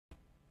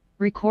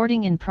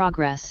Recording in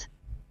progress.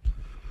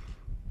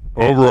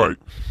 All right.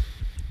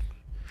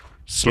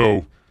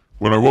 So,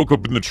 when I woke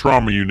up in the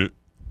trauma unit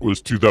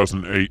was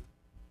 2008,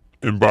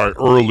 and by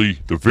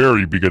the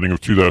very beginning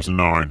of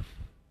 2009,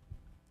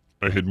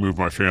 I had moved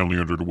my family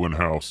under to one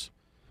house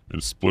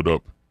and split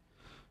up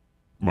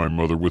my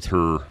mother with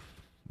her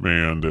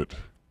man that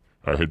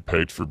I had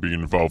pegged for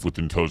being involved with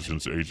the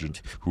intelligence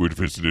agent who had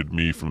visited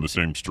me from the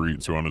same street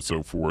and so on and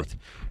so forth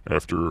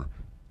after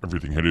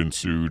everything had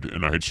ensued,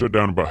 and I had shut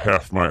down about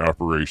half my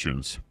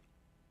operations.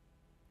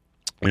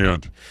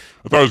 And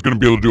I thought I was going to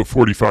be able to do a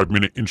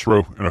 45-minute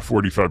intro and a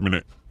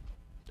 45-minute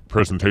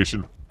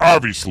presentation.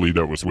 Obviously,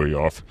 that was way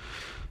off.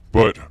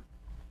 But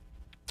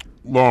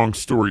long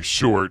story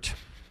short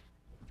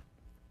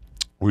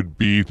would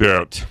be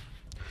that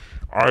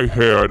I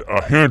had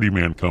a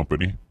handyman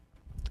company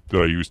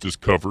that I used as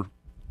cover,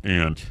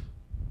 and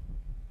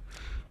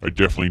I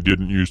definitely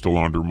didn't use to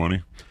launder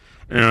money.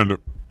 And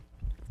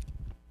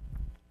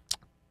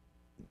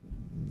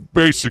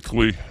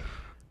basically,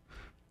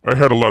 I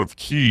had a lot of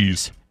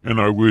keys,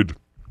 and I would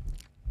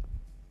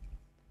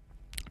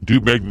do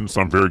maintenance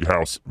on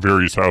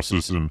various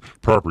houses and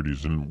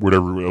properties, and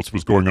whatever else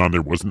was going on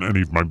there wasn't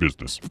any of my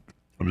business.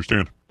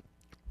 Understand?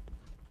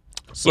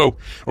 So,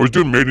 I was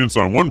doing maintenance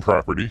on one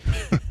property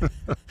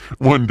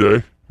one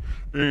day,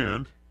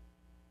 and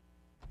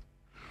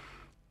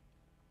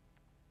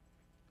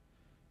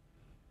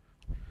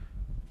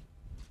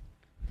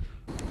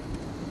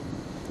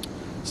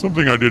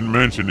something I didn't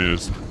mention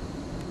is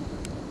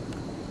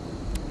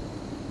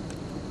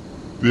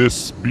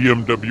this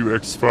BMW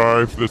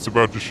X5 that's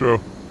about to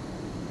show.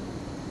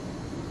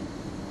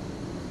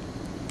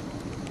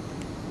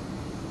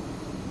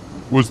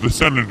 Was the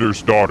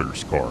senator's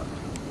daughter's car.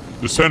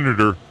 The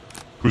senator,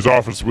 whose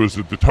office was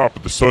at the top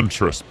of the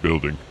SunTrust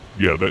building.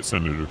 Yeah, that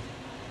senator.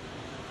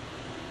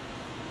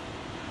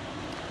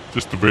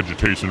 Just the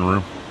vegetation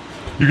room.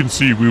 You can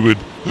see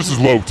this is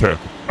low tech.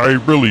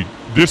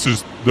 This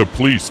is the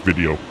police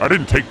video. I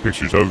didn't take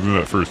pictures other than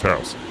that first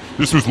house.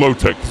 This was low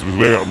tech because it was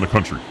way out in the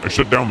country. I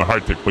shut down the high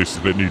tech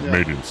places that needed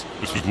maintenance.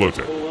 This was low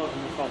tech.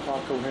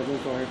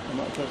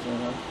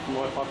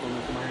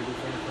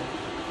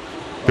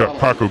 Got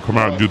Paco come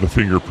out and do the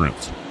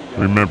fingerprints.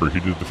 Remember, he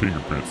did the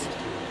fingerprints.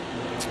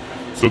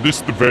 So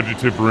this is the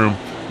vegetative room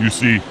you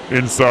see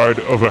inside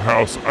of a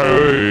house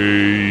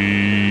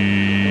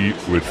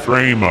with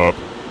frame up.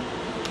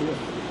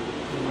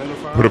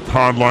 Put a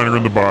pond liner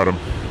in the bottom.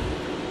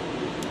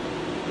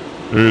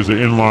 There's an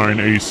inline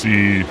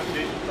AC.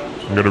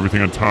 I got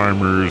everything on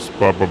timers,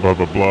 blah, blah, blah,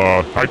 blah,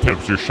 blah. High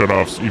temperature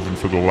shutoffs even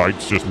for the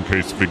lights just in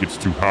case if it gets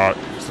too hot.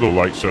 So the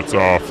light shuts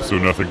off so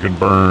nothing can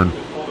burn,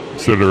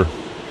 etc.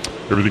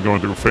 Everything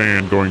going through a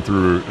fan, going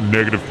through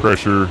negative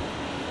pressure,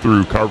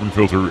 through carbon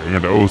filter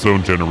and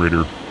ozone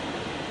generator.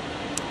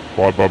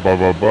 Blah, blah, blah,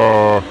 blah,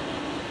 blah.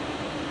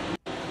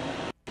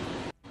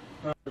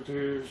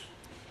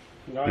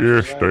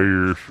 Yes,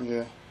 stairs.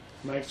 Yeah.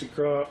 Maxi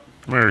crop.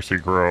 Mercy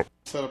crop.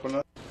 Set up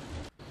another.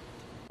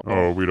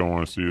 Oh, we don't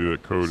want to see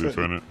that code is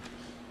in it.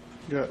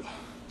 Got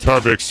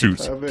Tyvek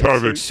suits.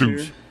 Tyvek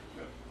suits. here.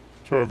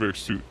 Tyvek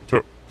suit.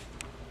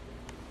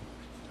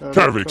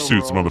 Tyvek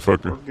suits,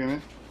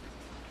 motherfucker.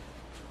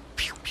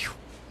 Pew, pew.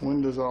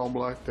 Windows all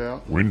blacked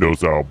out.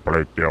 Windows all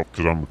blacked out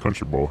because I'm a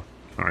country boy.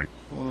 Alright.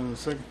 Hold on a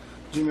second.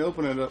 Jimmy,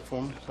 open it up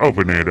for me.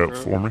 Open it up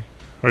for me.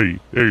 Hey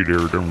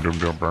there, boom,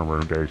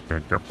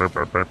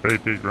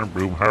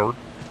 Howard.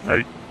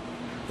 Hey.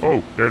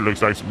 Oh, that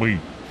looks like some weed.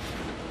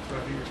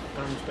 Right here.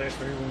 Thermostat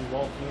for here when you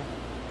walk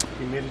in.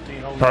 Humidity.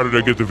 How did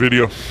I get the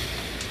video?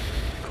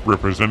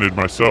 Represented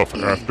myself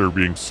after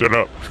being set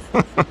up.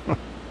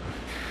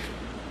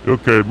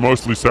 Okay,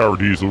 mostly sour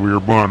diesel. We are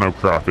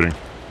monocropping.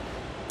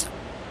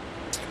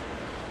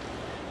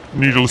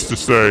 Needless to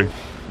say,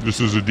 this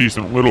is a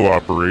decent little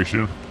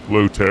operation.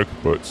 Low tech,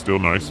 but still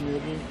nice.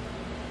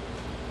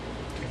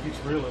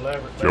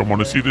 Y'all want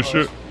to see this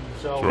shit?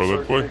 Throw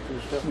that play.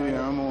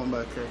 Yeah, I'm on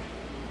back there.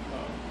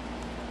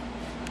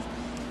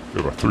 We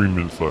have about 3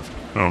 minutes left.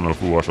 I don't know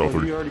if we'll watch all Have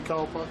 3. you already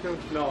called Paco?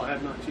 No, I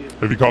have not yet.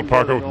 Have you called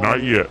Paco?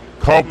 Not yet.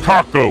 Call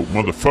Paco,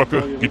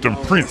 motherfucker. Get them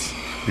prints.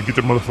 And get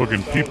the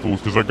motherfucking people,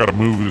 because I gotta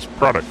move this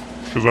product.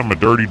 Because I'm a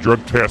dirty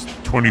drug task,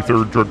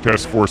 23rd Drug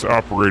Task Force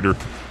operator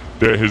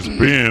that has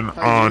been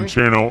on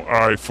channel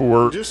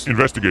I4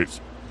 Investigates.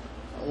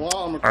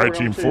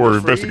 I-Team 4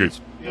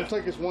 Investigates. We'll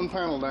take this one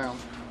panel down.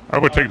 I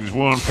would take this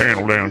one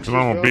panel down because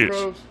I'm a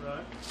bitch.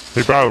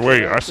 Hey, by the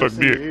way, I suck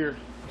dick.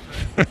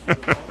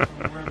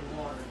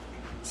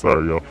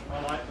 Sorry, y'all.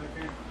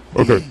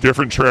 Okay,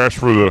 different trash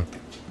for the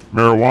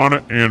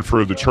marijuana and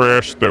for the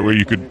trash. That way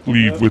you could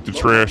leave with the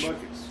trash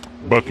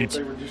buckets.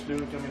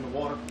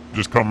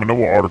 Just come in the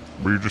water.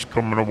 We just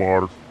come in the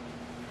water.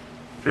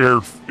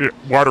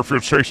 Water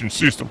filtration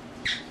system.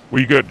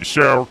 We got the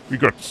shower. We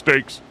got the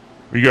steaks.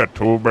 We got the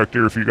toilet back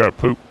there if you got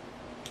poop.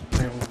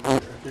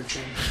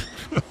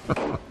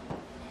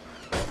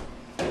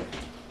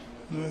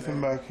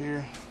 Nothing back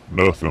here.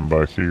 Nothing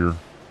back here.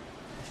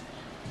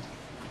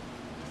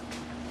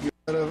 Get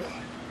out of it.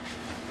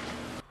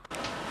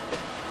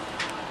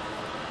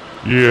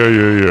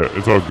 Yeah.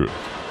 It's all good.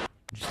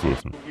 Just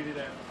listen. We'll get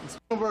it out. It's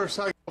over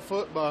cycle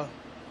foot by.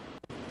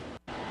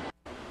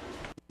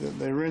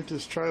 They rent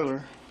this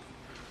trailer.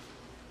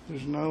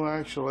 There's no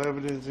actual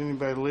evidence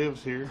anybody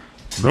lives here.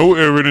 No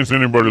evidence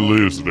anybody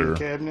lives there.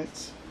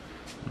 Cabinets.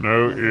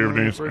 No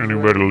evidence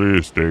anybody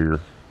lives there.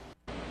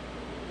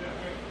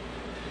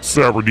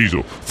 Sour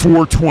diesel,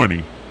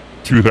 420,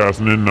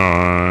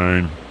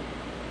 2009.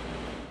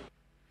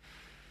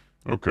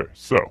 Okay,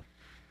 so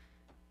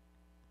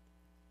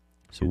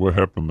what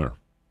happened there?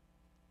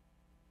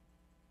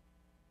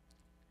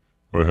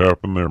 What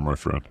happened there, my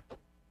friend?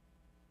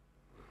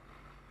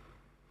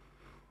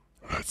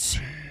 Let's see.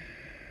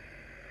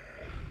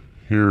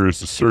 Here is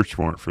the search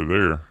warrant for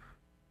there.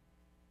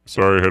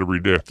 Sorry, I had to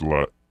redact a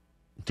lot.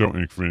 Don't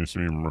inconvenience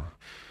me more.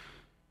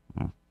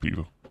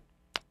 People.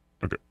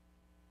 Okay.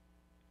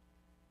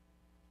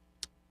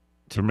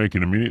 To make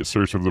an immediate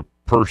search of the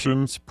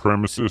persons,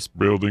 premises,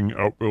 building,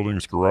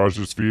 outbuildings,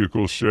 garages,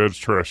 vehicles, sheds,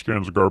 trash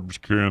cans,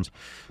 garbage cans,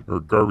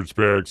 or garbage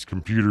bags,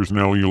 computers, and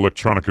any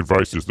electronic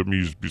devices that may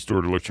use to be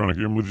stored electronic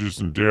images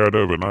and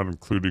data, but not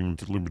including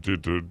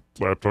limited to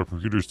laptop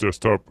computers,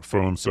 desktop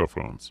phones, cell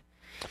phones.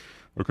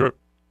 Okay.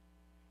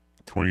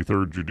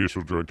 23rd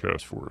Judicial Drug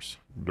Task Force.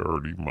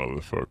 Dirty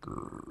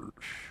motherfuckers.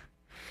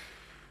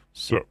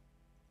 So,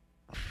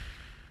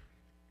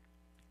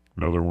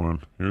 another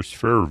one. Here's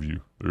Fairview.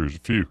 There's a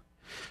few.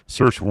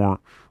 Search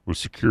warrant was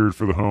secured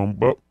for the home,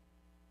 but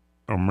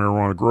a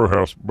marijuana grow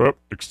house, but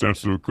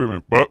extensive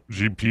equipment, but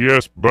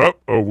GPS, but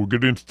we'll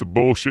get into the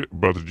bullshit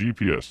about the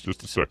GPS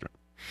just a second.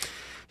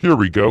 Here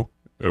we go.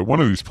 At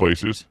one of these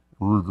places,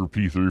 Ruger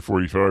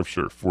P345,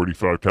 sure.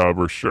 45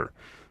 caliber, sure.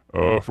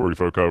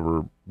 45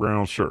 caliber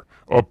rounds, sure.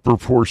 Upper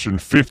portion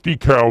 50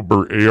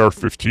 caliber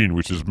AR-15,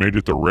 which is made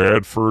at the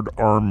Radford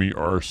Army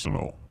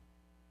Arsenal.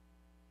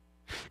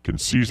 Can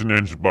seize an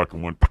engine block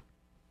in one.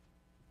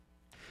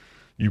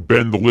 You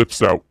bend the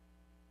lips out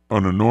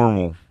on a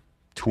normal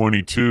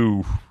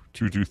 22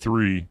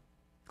 223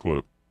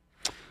 clip.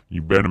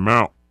 You bend them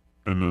out,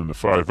 and then the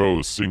 5.0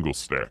 is single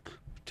stack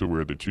to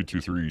where the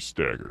 223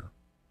 stagger.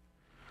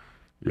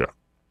 Yeah.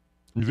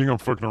 You think I'm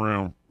fucking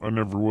around? I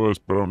never was,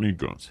 but I don't need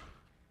guns.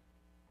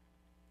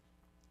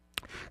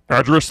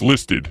 Address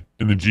listed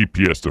in the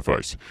GPS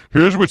device.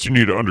 Here's what you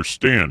need to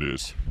understand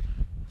is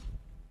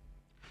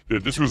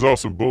that this was all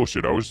some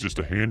bullshit. I was just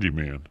a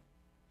handyman.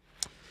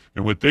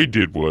 And what they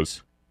did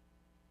was,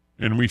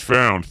 and we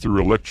found through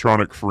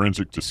electronic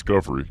forensic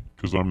discovery,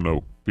 because I'm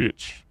no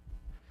bitch,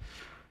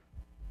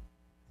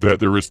 that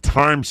there is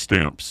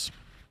timestamps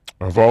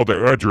of all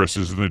the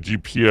addresses in the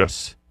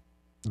GPS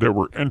that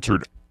were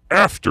entered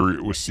after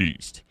it was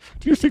seized.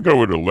 Do you think I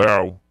would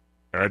allow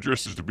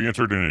addresses to be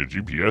entered in a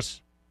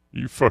GPS? Are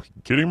you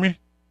fucking kidding me?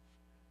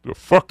 The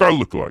fuck I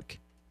look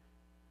like?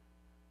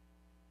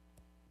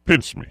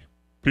 Pinch me.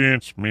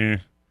 Pinch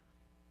me.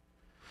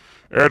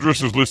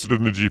 Address is listed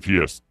in the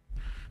GPS.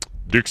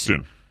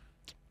 Dixon,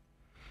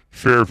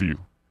 Fairview,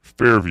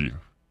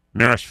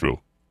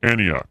 Nashville,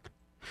 Antioch.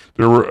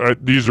 There were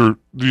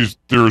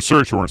there are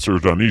search warrants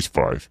served on these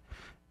 5,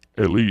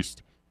 at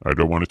least. I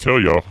don't want to tell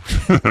y'all.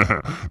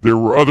 There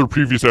were other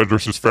previous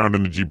addresses found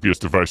in the GPS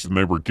device, and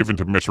they were given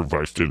to Metro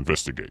Vice to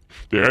investigate.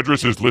 The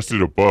addresses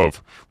listed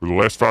above were the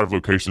last 5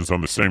 locations on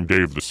the same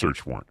day of the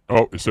search warrant.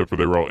 Oh, except for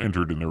they were all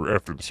entered and they were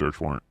after the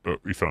search warrant.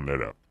 We found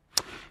that out.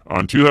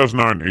 On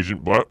 2009,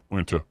 Agent Blop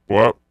went to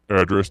Blop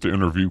address to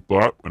interview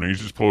Blop. When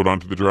agents pulled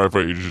onto the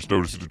driveway, agents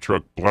noticed the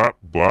truck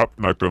Blop,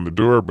 knocked on the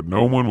door, but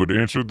no one would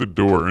answer the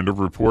door. End of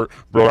report.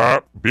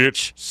 Blop,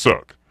 bitch,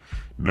 suck.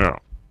 Now,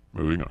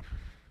 moving on.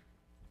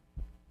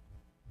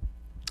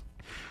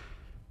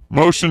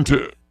 Motion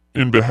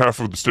in behalf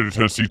of the state of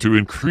Tennessee to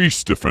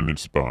increase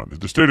defendant's bond.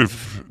 The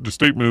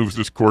state moves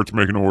this court to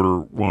make an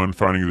order 1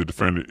 finding the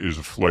defendant is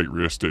a flight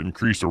risk to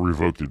increase or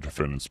revoke the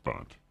defendant's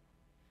bond.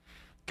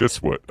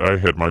 Guess what? I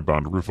had my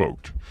bond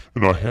revoked,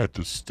 and I had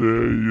to stay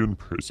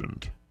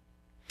imprisoned.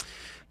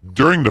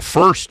 During the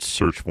first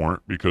search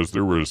warrant, because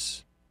there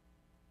was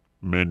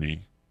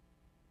many,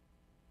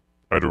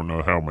 I don't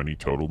know how many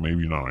total,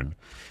 maybe 9.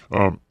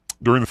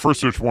 During the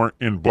first search warrant,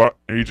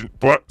 Agent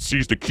Blott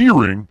seized a key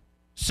ring,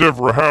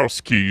 several house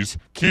keys,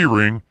 key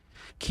ring,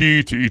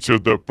 key to each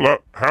of the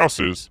Blott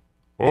houses.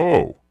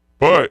 Oh,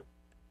 but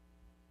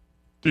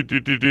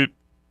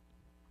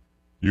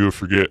you'll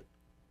forget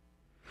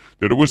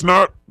that it was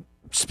not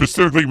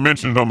specifically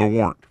mentioned on the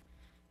warrant.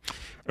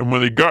 And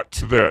when they got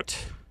to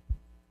that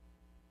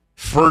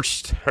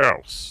first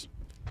house,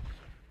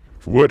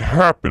 what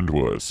happened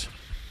was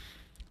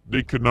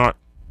they could not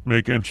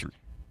make entry.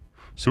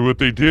 So what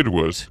they did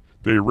was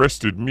they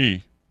arrested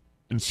me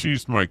and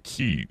seized my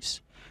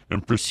keys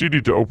and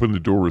proceeded to open the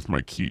door with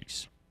my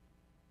keys.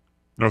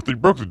 Now, if they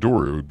broke the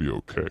door, it would be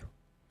okay.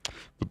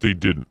 But they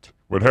didn't.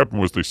 What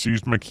happened was they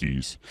seized my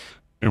keys,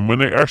 and when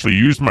they actually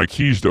used my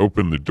keys to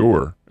open the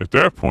door, at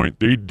that point,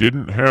 they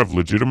didn't have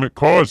legitimate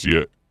cause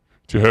yet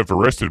to have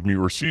arrested me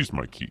or seized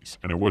my keys,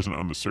 and it wasn't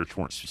on the search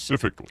warrant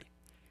specifically.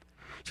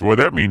 So what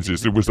that means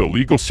is it was a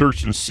legal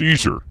search and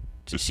seizure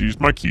to seize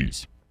my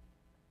keys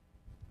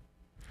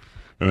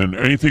And then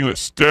anything that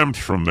stemmed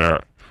from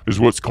that is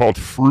what's called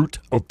fruit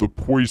of the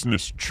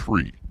poisonous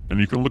tree. And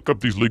you can look up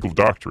these legal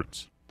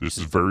doctrines. This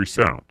is very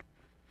sound.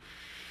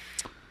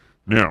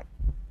 Now,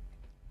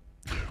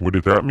 what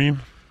did that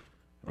mean?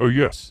 Oh,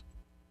 yes,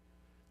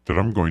 that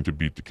I'm going to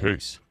beat the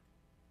case.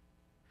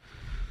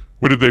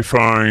 What did they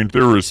find?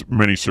 There was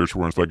many search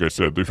warrants, like I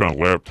said. They found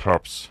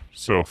laptops,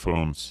 cell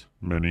phones,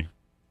 many.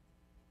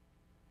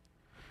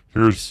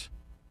 Here's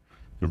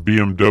a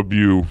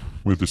BMW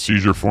with a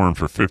seizure form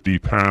for 50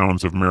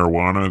 pounds of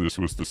marijuana. This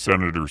was the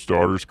senator's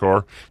daughter's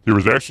car. There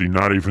was actually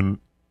not even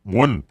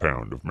 1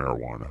 pound of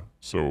marijuana.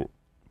 So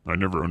I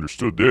never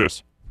understood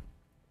this.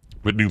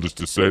 But needless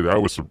to say,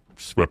 that was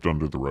swept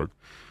under the rug.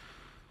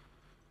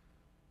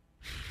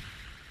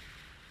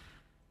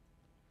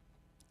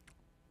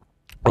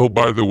 Oh,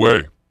 by the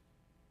way,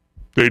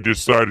 they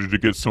decided to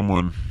get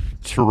someone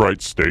to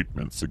write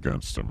statements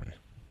against me.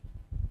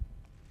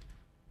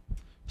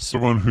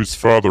 Someone whose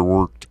father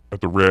worked at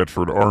the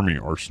Radford Army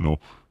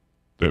Arsenal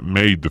that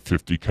made the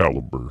 50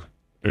 caliber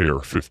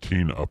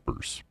AR-15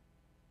 uppers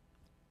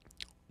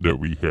that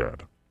we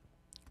had,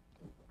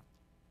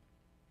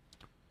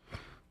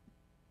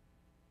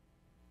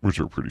 which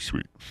are pretty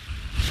sweet.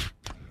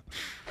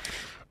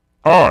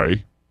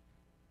 I,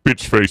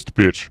 bitch-faced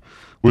bitch,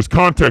 was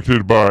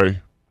contacted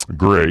by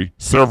Gray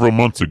several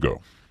months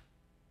ago.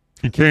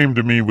 He came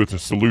to me with a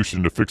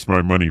solution to fix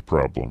my money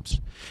problems.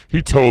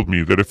 He told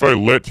me that if I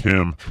let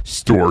him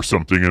store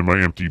something in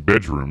my empty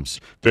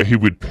bedrooms, that he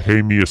would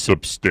pay me a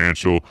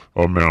substantial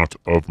amount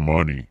of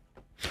money.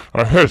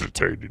 I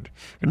hesitated,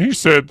 and he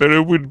said that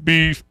it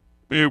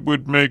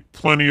would make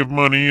plenty of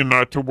money and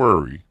not to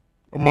worry.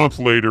 A month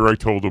later, I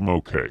told him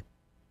okay.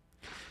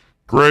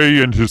 Gray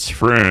and his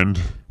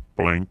friend,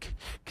 Blank,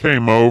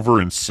 came over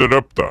and set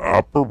up the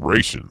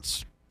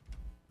operations.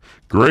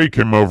 Gray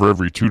came over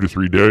every 2 to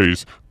 3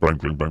 days,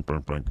 blank, blank, blank,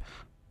 blank, blank.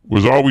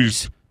 Was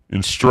always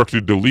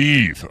instructed to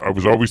leave. I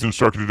was always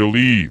instructed to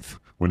leave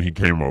when he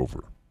came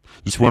over.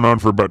 This went on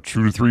for about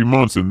 2 to 3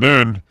 months, and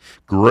then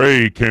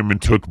Gray came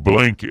and took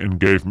Blank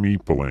and gave me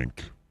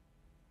Blank.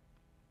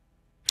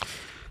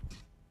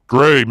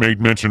 Gray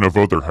made mention of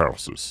other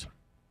houses.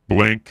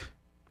 Blank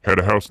had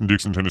a house in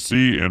Dixon,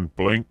 Tennessee, and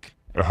Blank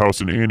a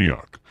house in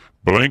Antioch.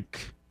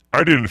 Blank,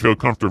 I didn't feel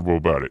comfortable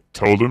about it.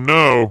 Told him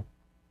no.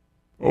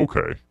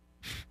 Okay.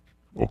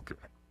 Okay,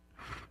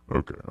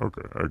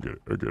 I get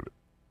it.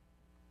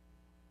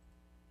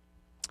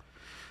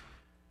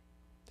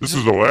 This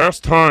is the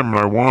last time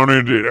I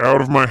wanted it out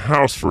of my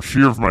house for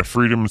fear of my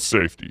freedom and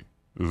safety.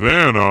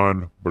 Then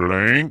on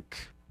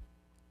Blank,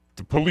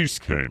 the police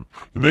came,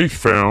 and they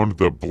found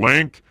the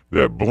blank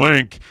that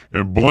Blank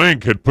and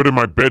Blank had put in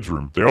my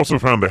bedroom. They also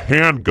found the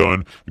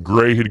handgun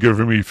Gray had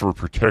given me for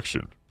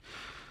protection.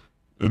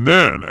 And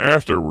then,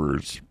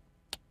 afterwards,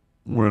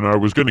 when I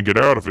was going to get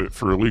out of it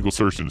for illegal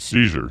search and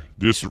seizure,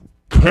 this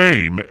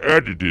came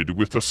edited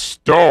with a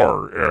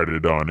star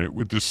added on it,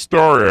 with this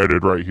star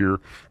added right here,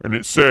 and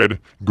it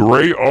said,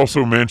 Gray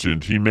also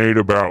mentioned he made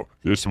about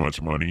this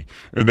much money,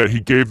 and that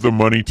he gave the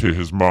money to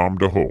his mom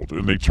to hold,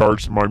 and they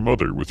charged my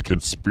mother with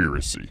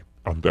conspiracy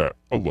on that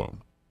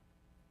alone.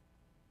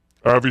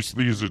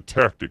 Obviously, it's a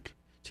tactic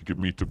to get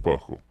me to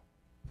buckle.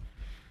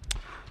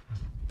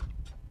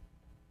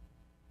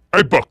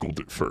 I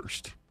buckled at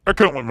first. I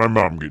couldn't let my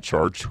mom get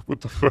charged. What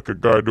the fuck a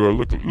guy do I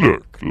look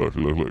like?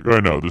 Look. I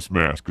know this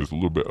mask is a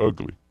little bit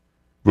ugly.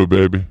 But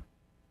baby,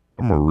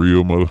 I'm a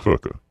real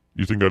motherfucker.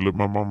 You think I'd let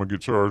my mama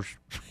get charged?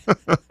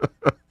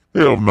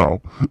 Hell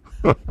no.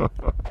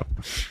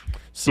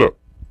 So,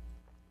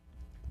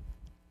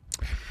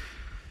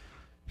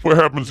 what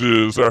happens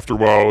is, after a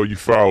while, you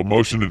file a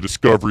motion to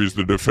discovery as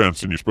the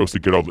defense, and you're supposed to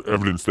get all the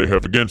evidence they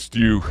have against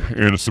you,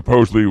 and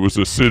supposedly it was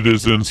a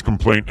citizen's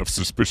complaint of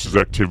suspicious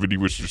activity,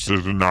 which is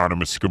an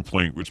anonymous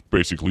complaint, which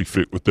basically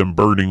fit with them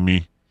burning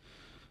me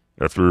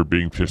after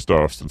being pissed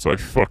off since I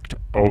fucked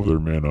all their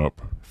men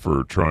up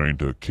for trying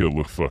to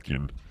kill a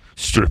fucking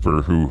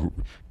stripper who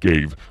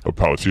gave a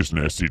politician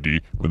an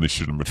STD when they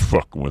shouldn't have been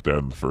fucking with that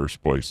in the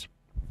first place.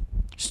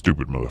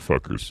 Stupid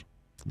motherfuckers.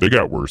 They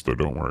got worse, though,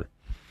 don't worry.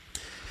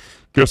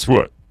 Guess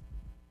what?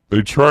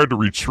 They tried to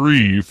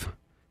retrieve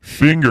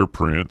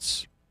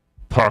fingerprints.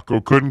 Paco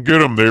couldn't get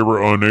them. They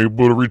were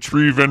unable to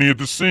retrieve any at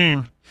the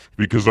scene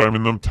because I'm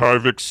in them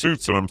Tyvek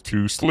suits and I'm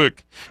too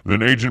slick.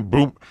 Then Agent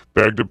Boom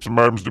bagged up some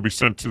items to be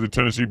sent to the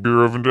Tennessee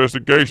Bureau of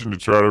Investigation to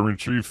try to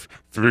retrieve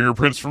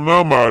fingerprints from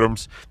them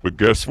items. But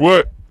guess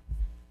what?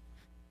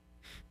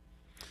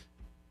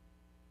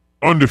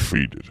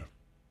 Undefeated.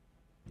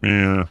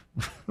 Yeah,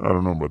 I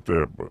don't know about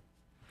that, but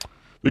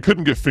they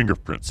couldn't get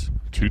fingerprints.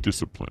 Too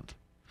disciplined.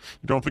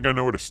 You don't think I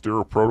know what a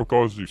sterile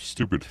protocol is, you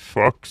stupid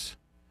fucks?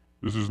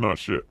 This is not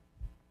shit.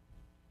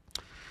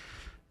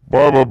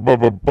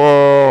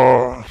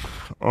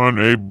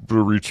 Unable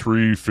to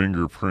retrieve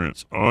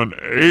fingerprints.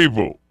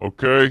 Unable,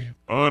 okay?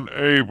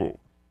 Unable.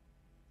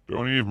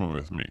 Don't even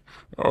with me.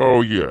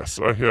 Oh, yes,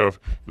 I have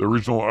the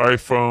original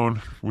iPhone,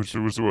 which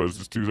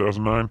was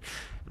 2009.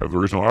 I have the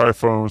original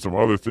iPhone, some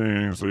other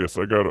things. Yes,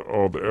 I got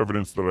all the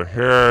evidence that I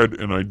had,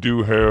 and I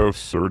do have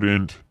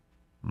certain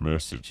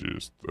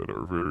messages that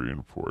are very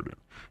important.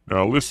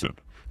 Now listen,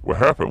 what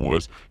happened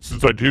was,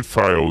 since I did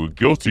file a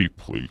guilty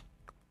plea,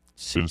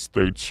 since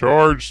they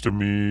charged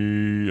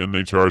me and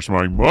they charged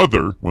my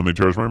mother, when they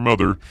charged my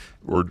mother,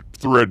 or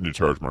threatened to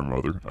charge my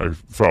mother, I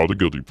filed a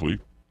guilty plea.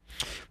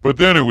 But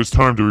then it was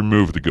time to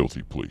remove the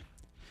guilty plea.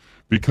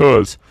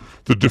 Because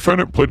the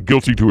defendant pled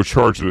guilty to a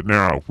charge that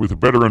now, with a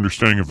better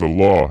understanding of the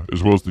law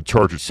as well as the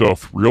charge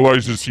itself,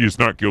 realizes he is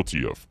not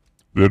guilty of.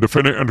 The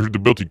defendant entered the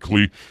guilty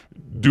plea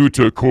due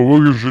to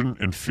coercion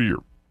and fear.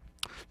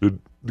 The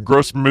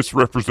gross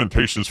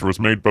misrepresentations was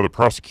made by the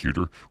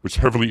prosecutor, which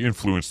heavily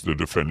influenced the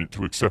defendant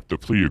to accept the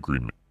plea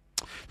agreement.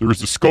 There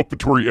is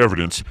exculpatory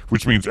evidence,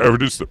 which means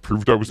evidence that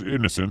proved I was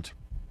innocent,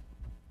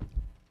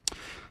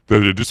 that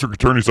the district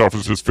attorney's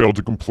office has failed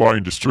to comply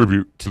and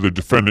distribute to the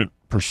defendant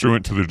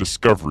pursuant to the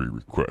discovery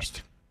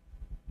request.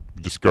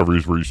 Discovery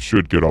is where you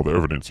should get all the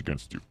evidence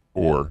against you,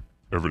 or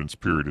evidence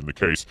period in the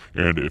case,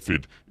 and if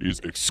it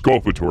is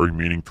exculpatory,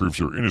 meaning proves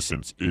your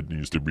innocence, it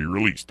needs to be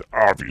released,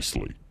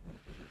 obviously.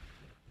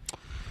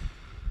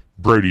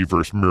 Brady v.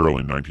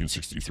 Maryland,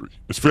 1963.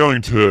 Is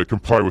failing to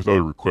comply with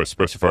other requests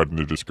specified in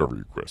the discovery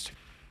request.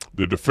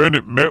 The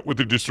defendant met with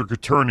the district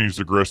attorney's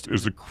request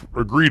as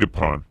agreed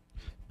upon,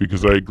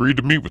 because I agreed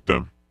to meet with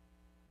them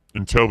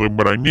and tell them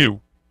what I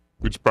knew,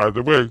 which, by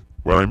the way,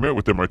 when I met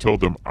with them, I told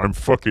them I'm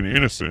fucking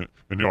innocent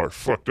and y'all are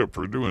fucked up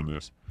for doing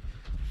this.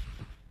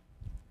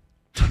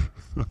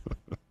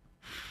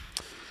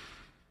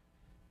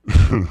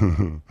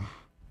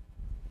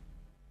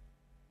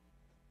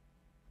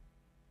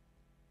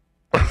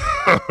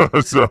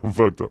 So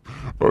fucked up.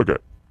 Okay.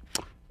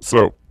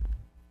 So,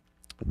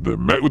 they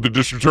met with the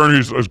district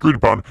attorneys as agreed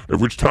upon, at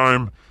which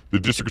time the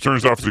district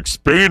attorney's office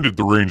expanded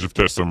the range of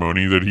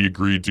testimony that he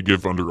agreed to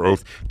give under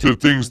oath to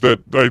things that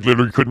I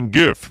literally couldn't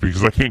give,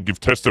 because I can't give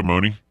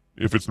testimony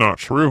if it's not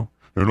true.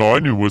 And all I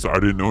knew was I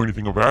didn't know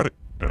anything about it,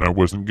 and I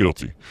wasn't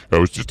guilty. I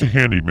was just a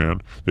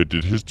handyman that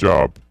did his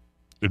job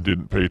and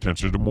didn't pay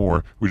attention to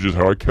more, which is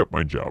how I kept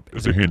my job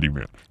as a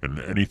handyman. And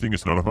anything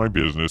is none of my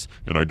business,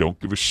 and I don't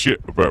give a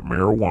shit about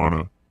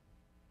marijuana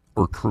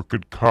or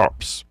crooked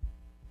cops.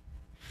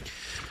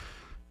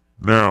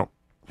 Now,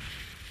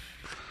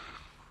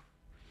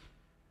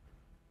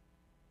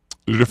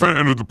 the defendant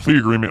entered the plea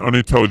agreement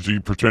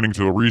unintelligently, pretending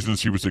to the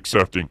reasons he was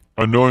accepting,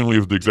 unknowingly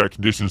of the exact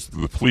conditions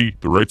of the plea,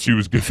 the rights he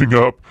was giving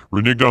up,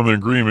 reneged on the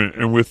agreement,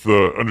 and with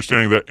the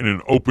understanding that in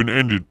an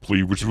open-ended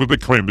plea, which is what they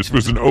claim, this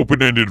was an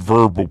open-ended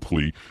verbal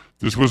plea.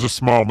 This was a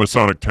small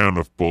Masonic town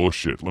of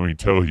bullshit, let me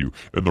tell you,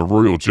 and the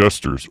Royal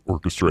Jesters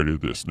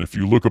orchestrated this. And if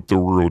you look up the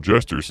Royal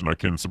Jesters, and I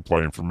can supply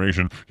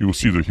information, you will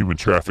see the human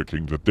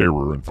trafficking that they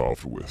were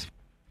involved with.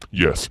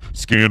 Yes,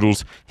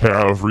 scandals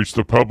have reached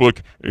the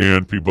public,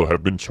 and people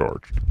have been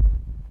charged.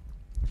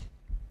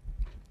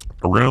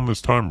 Around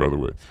this time, by the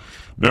way.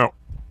 Now,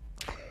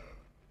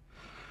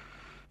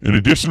 in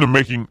addition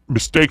to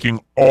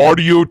mistaking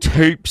audio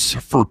tapes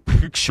for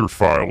picture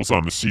files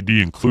on the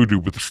CD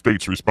included with the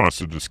state's response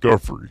to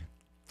discovery,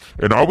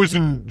 and I was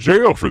in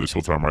jail for this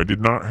whole time. I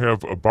did not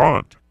have a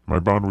bond. My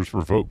bond was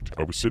revoked.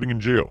 I was sitting in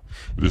jail.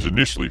 This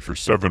initially for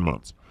 7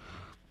 months.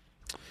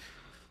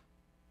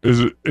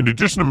 In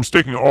addition to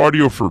mistaking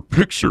audio for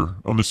picture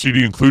on the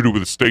CD included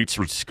with the state's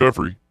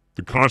discovery,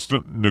 the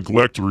constant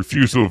neglect or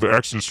refusal of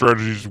action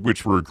strategies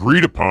which were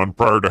agreed upon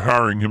prior to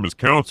hiring him as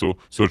counsel,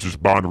 such as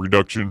bond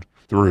reduction,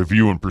 the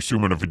review and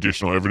pursuit of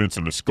additional evidence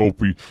and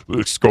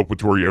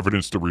exculpatory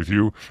evidence to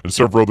review, and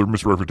several other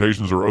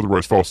misrepresentations or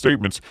otherwise false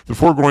statements, the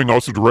foregoing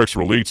also directs,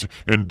 relates,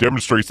 and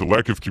demonstrates the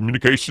lack of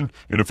communication,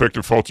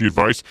 ineffective faulty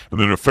advice, and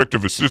then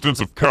effective assistance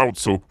of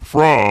counsel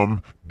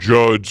from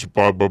Judge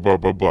blah blah blah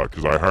blah blah,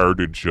 because I hired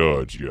a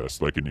judge,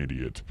 yes, like an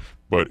idiot.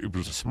 But it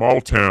was a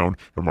small town,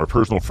 and my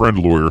personal friend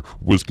lawyer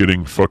was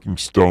getting fucking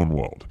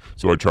stonewalled.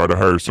 So I tried to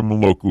hire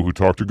someone local who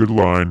talked a good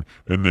line,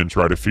 and then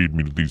try to feed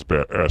me to these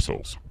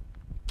assholes.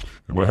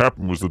 And what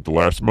happened was at the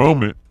last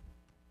moment,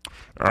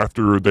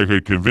 after they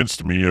had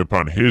convinced me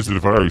upon his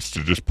advice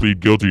to just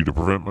plead guilty to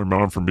prevent my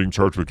mom from being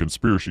charged with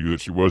conspiracy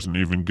that she wasn't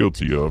even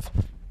guilty of,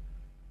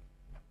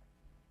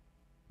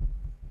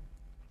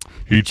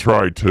 he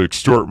tried to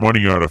extort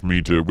money out of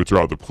me to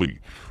withdraw the plea.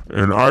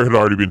 And I had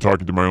already been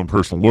talking to my own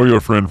personal lawyer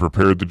friend,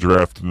 prepared the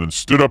draft, and then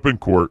stood up in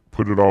court,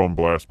 put it all on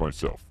blast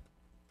myself.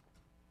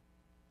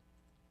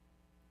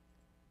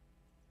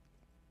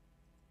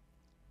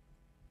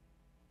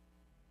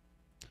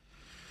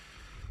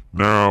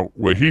 Now,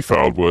 what he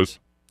filed was,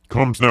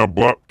 comes now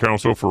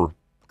counsel for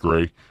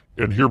Gray,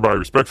 and hereby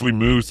respectfully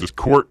moves this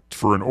court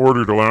for an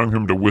order allowing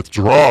him to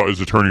withdraw his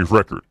attorney's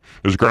record.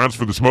 As grounds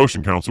for this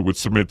motion, counsel would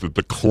submit that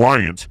the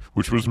client,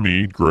 which was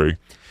me, Gray,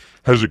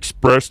 has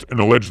expressed and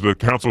alleged that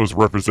counsel has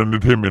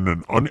represented him in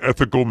an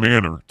unethical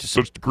manner to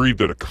such degree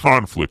that a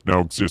conflict now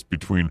exists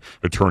between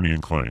attorney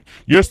and client.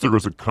 Yes, there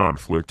was a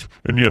conflict,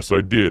 and yes, I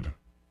did.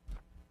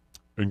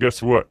 And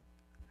guess what?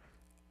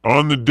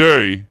 On the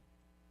day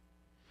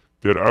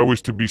that I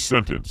was to be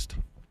sentenced,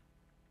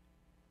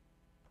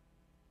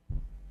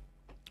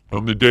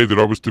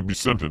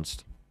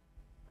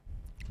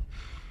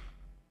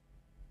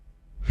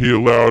 He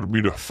allowed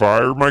me to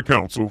fire my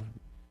counsel,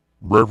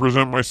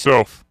 represent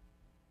myself,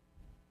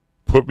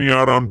 put me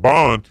out on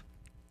bond,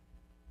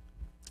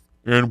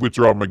 and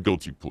withdraw my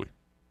guilty plea.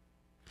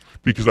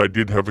 Because I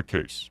did have a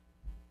case.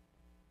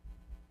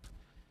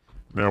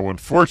 Now,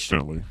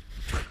 unfortunately,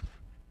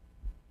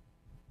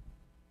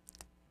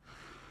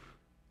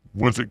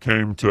 once it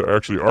came to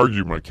actually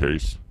argue my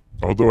case,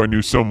 although I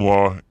knew some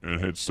law and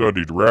had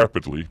studied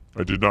rapidly,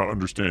 I did not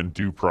understand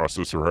due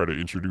process or how to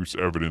introduce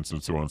evidence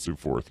and so on and so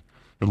forth,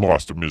 and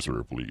lost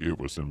miserably. It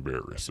was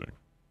embarrassing.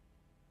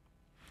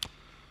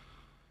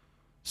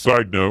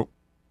 Side note,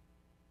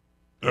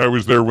 I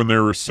was there when they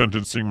were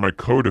sentencing my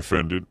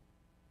co-defendant,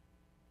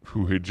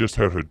 who had just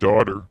had a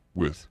daughter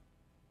with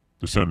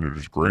the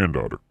senator's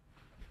granddaughter.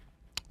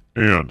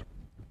 And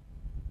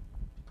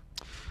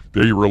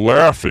they were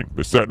laughing.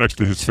 They sat next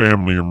to his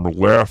family and were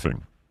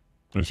laughing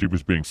as he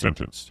was being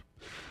sentenced.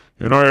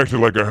 And I acted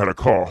like I had a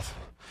cough.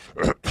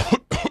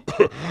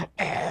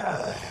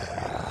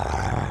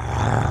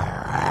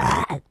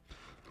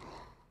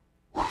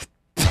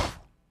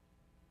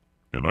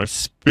 And I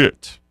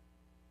spit.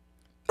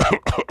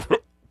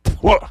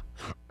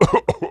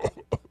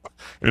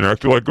 And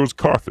acted like I was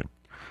coughing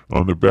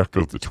on the back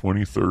of the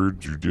 23rd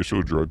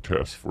Judicial Drug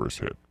Task Force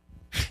head.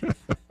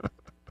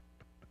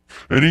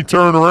 And he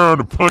turned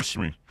around and punched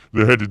me,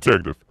 the head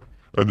detective.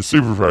 And the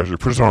supervisor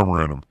put his arm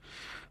around him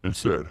and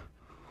said,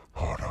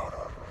 "Oh, no.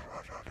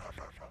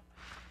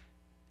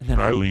 And then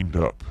I leaned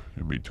up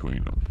in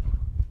between them.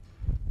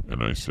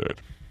 And I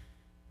said,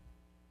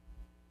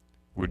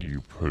 "What are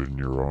you putting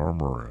your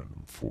arm around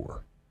him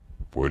for?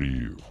 What are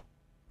you?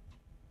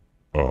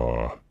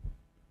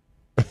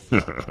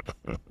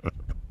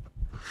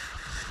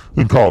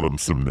 And called him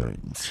some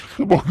names.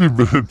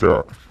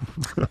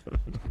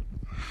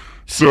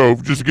 So,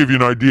 just to give you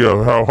an idea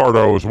of how hard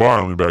I was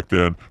whiling back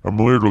then, I'm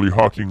literally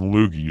hawking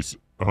loogies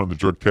on the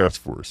drug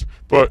task force.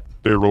 But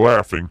they were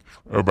laughing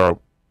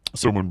about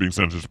someone being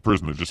sentenced to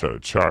prison that just had a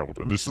child.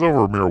 And this is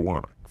over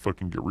marijuana.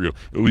 Fucking get real.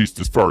 At least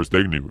as far as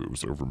they knew it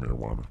was over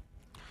marijuana.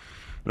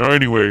 Now,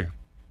 anyway,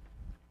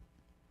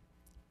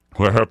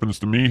 what happens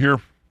to me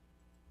here?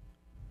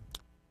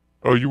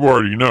 Oh, you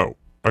already know.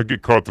 I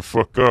get caught the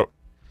fuck up.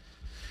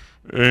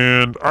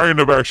 And I end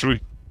up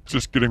actually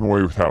just getting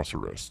away with house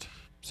arrest.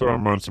 So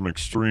I'm on some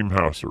extreme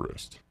house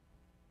arrest.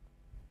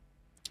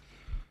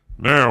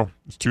 Now,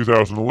 it's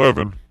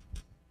 2011,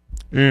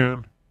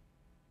 and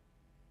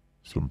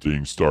some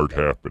things start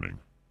happening.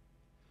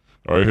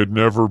 I had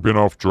never been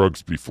off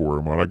drugs before,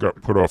 and when I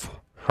got put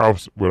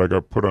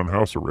on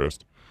house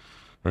arrest,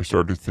 I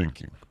started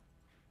thinking.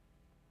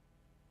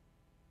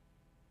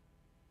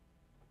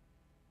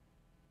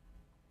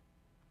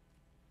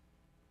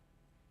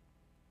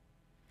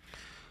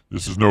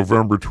 This is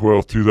November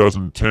 12th,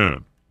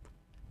 2010.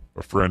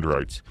 A friend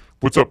writes,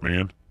 "What's up,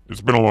 man?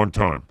 It's been a long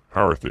time.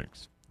 How are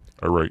things?"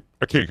 I write,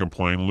 "I can't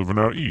complain, living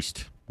out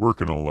east,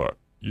 working a lot.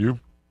 You?"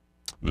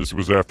 This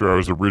was after I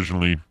was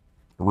originally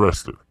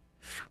arrested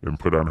and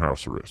put on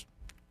house arrest.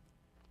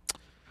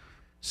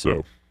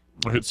 So,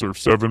 I had served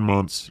 7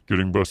 months,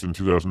 getting busted in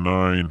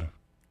 2009.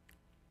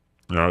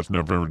 Now it's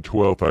November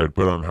 12th. I had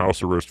put on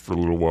house arrest for a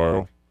little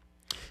while,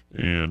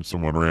 and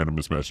someone random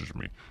has messaged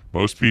me.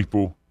 Most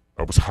people,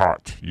 I was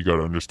hot. You got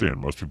to understand.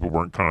 Most people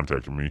weren't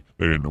contacting me.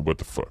 They didn't know what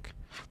the fuck.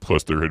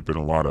 Plus, there had been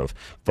a lot of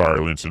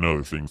violence and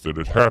other things that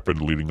had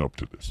happened leading up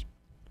to this.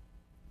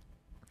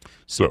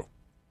 So,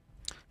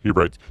 he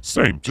writes,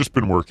 "Same, just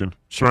been working,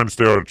 trying to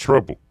stay out of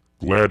trouble.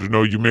 Glad to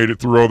know you made it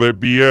through all that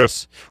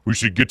BS. We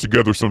should get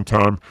together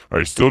sometime.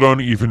 I still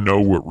don't even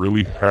know what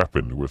really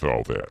happened with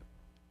all that."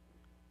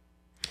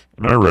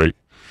 And I write,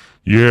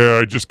 "Yeah,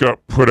 I just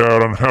got put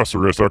out on house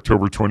arrest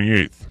October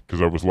 28th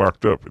because I was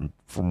locked up and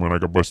from when I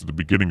got busted at the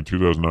beginning of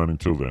 2009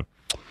 until then.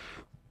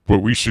 But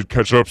we should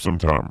catch up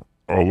sometime.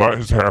 A lot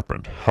has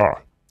happened.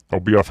 Ha. I'll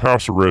be off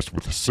house arrest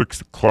with a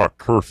 6 o'clock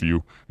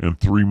curfew in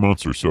 3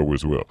 months or so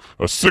as well."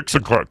 A 6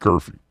 o'clock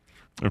curfew.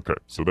 Okay,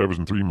 so that was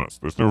in 3 months.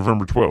 That's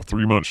November 12th.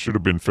 3 months should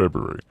have been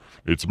February.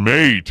 It's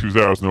May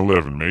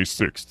 2011, May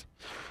 6th.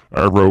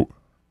 I wrote,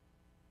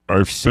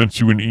 "I've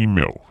sent you an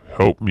email.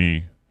 Help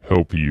me,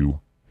 help you,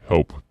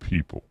 help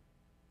people."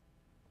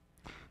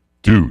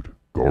 Dude,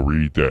 go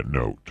read that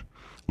note.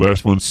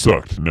 Last one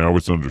sucked. Now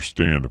it's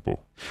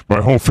understandable.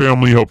 My whole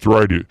family helped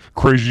write it.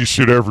 Crazy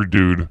shit ever,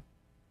 dude.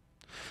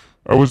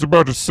 I was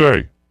about to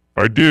say,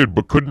 I did,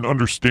 but couldn't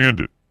understand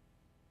it.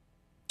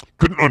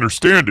 Couldn't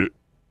understand it?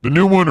 The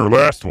new one or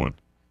last one?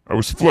 I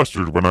was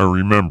flustered when I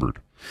remembered.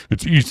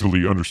 It's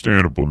easily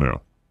understandable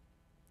now.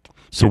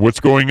 So what's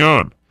going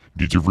on?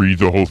 Did you read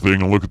the whole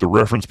thing and look at the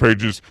reference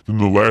pages from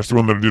the last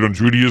one that I did on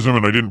Judaism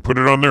and I didn't put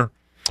it on there?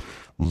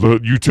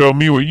 You tell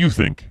me what you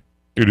think.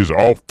 It is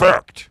all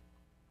fact.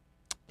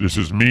 This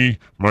is me,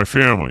 my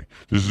family.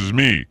 This is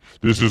me.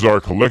 This is our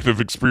collective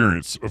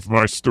experience of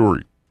my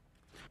story.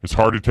 It's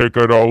hard to take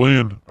it all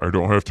in. I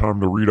don't have time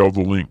to read all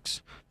the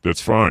links. That's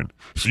fine.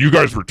 So you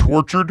guys were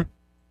tortured?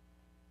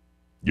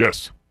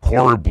 Yes,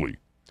 horribly.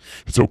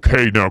 It's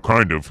okay now,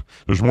 kind of.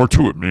 There's more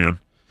to it, man.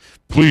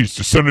 Please,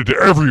 just send it to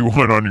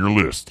everyone on your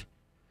list.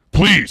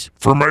 Please,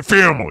 for my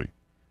family.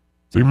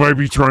 They might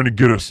be trying to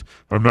get us.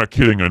 I'm not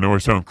kidding. I know I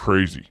sound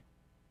crazy.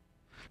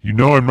 You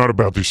know I'm not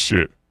about this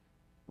shit.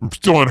 I'm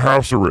still on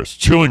house arrest,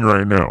 chilling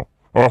right now.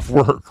 Off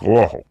work.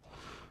 Whoa.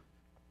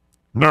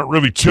 Not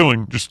really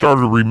chilling, just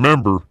started to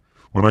remember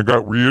when I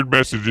got weird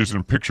messages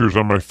and pictures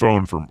on my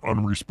phone from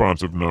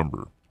unresponsive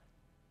number.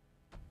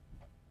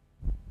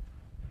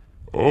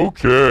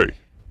 Okay.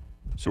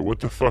 So what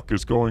the fuck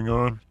is going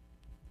on?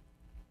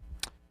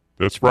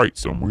 That's right,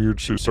 some weird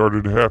shit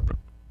started to happen.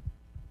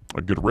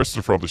 I get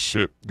arrested for all this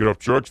shit, get off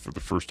drugs for the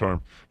first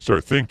time,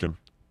 start thinking,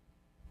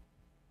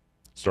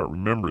 start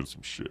remembering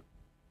some shit.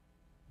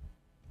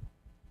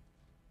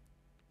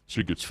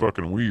 Shit gets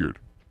fucking weird.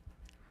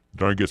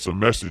 Then I get some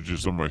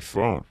messages on my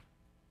phone.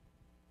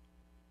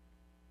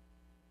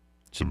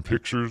 Some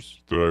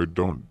pictures that I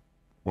don't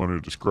want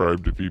to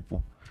describe to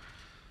people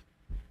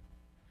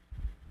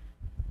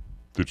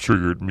that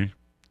triggered me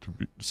to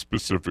be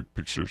specific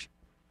pictures.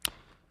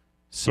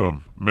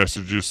 Some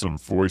messages, some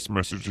voice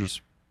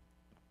messages.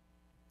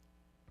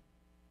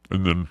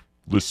 And then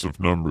lists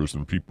of numbers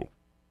and people.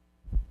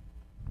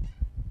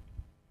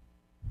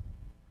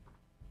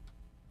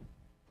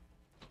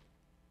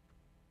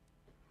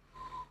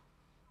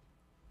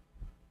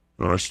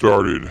 And I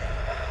started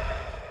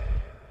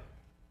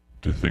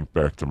to think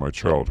back to my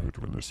childhood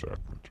when this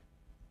happened.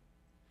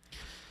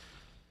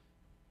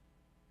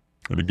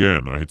 And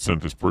again, I had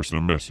sent this person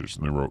a message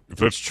and they wrote, if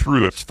that's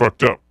true, that's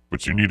fucked up,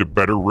 but you need to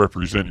better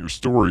represent your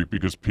story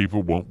because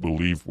people won't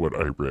believe what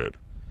I read.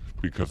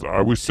 Because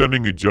I was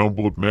sending a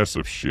jumbled mess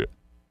of shit.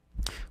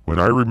 When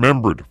I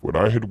remembered what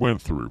I had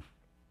went through,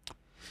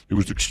 it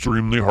was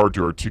extremely hard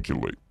to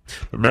articulate.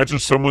 Imagine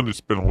someone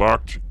that's been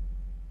locked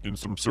in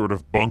some sort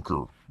of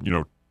bunker,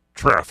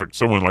 traffic,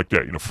 someone like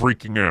that,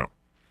 freaking out.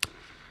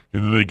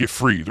 And then they get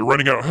free. They're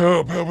running out,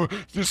 help,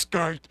 this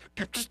guy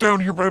kept us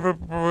down here, blah, blah,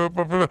 blah,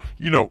 blah, blah.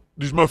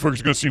 These motherfuckers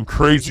are going to seem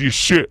crazy as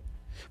shit.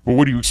 But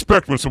what do you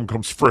expect when someone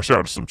comes fresh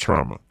out of some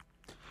trauma?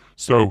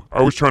 So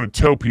I was trying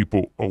to tell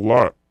people a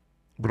lot,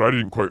 but I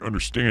didn't quite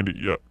understand it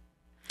yet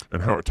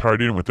and how it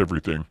tied in with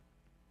everything.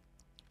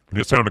 And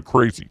it sounded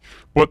crazy.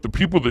 But the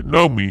people that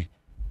know me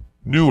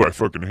knew I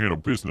fucking handle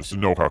business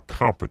and know how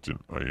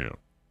competent I am.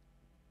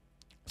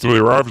 So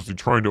they were obviously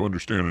trying to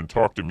understand and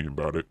talk to me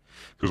about it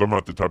because I'm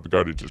not the type of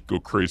guy to just go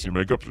crazy and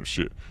make up some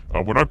shit.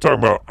 When I'm talking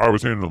about I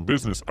was handling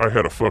business, I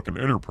had a fucking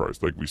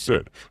enterprise, like we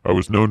said. I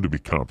was known to be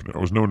competent. I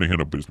was known to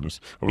handle business.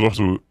 I was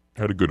also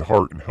had a good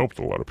heart and helped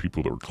a lot of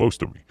people that were close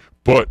to me.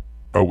 But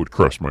I would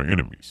crush my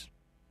enemies.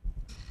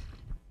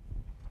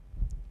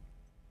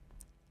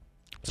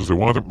 So they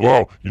want them,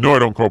 well, I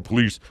don't call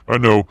police. I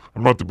know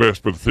I'm not the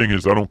best, but the thing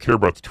is, I don't care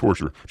about the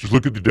torture. Just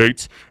look at the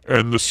dates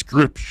and the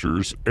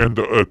scriptures and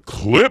the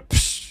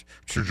eclipse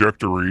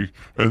trajectory,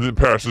 and then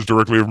passes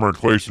directly over my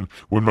place. And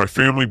when my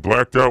family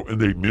blacked out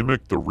and they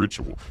mimicked the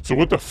ritual. So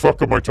what the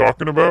fuck am I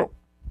talking about?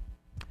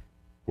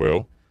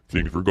 Well,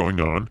 things were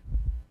going on,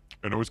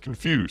 and I was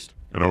confused,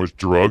 and I was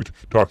drugged,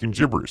 talking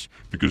gibberish,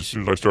 because as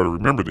soon as I started to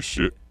remember this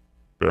shit,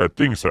 bad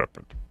things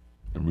happened,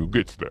 and we'll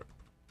get to that.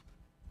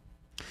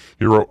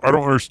 He wrote, I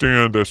don't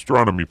understand the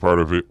astronomy part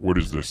of it. What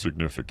is the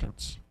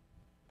significance?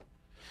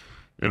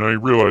 And I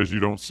realized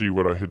you don't see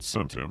what I had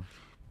sent him,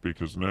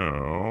 because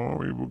now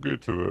we will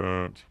get to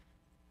that.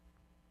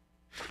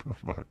 Oh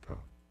my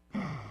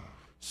God.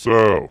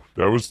 So,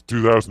 that was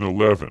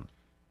 2011.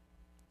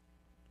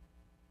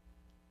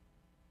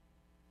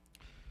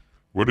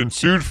 What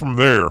ensued from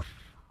there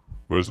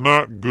was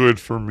not good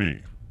for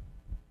me.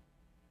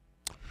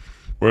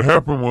 What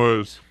happened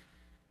was,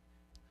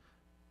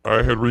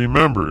 I had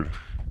remembered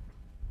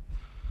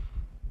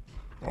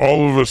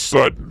all of a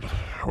sudden,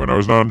 when I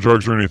was not on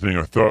drugs or anything,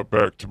 I thought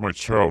back to my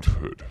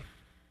childhood.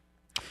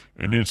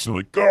 And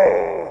instantly,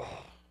 I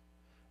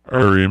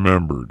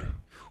remembered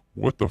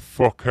what the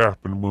fuck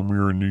happened when we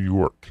were in New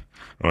York.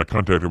 And I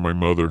contacted my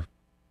mother,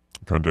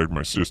 contacted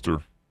my sister,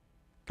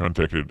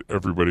 contacted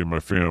everybody in my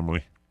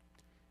family.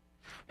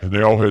 And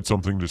they all had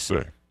something to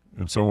say.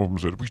 And some of them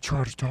said, we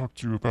tried to talk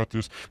to you about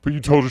this, but you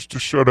told us to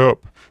shut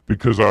up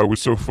because I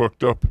was so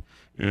fucked up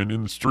and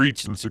in the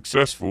streets and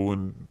successful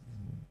and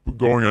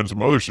going on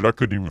some other shit. I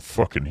couldn't even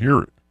fucking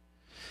hear it.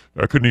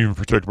 I couldn't even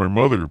protect my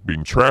mother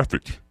being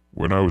trafficked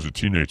when I was a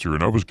teenager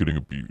and I was getting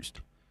abused.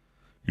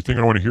 You think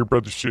I want to hear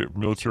about the shit of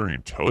military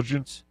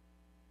intelligence?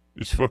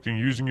 Is fucking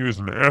using you as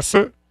an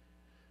asset?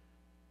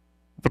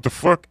 What the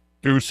fuck?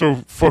 It was so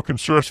fucking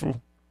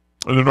stressful.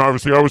 And then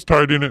obviously I was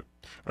tied in it.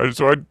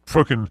 So I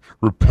fucking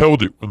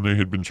repelled it when they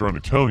had been trying to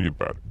tell me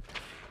about it.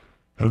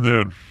 And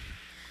then,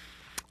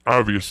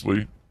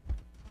 obviously,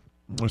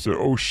 I said,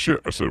 oh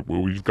shit. I said,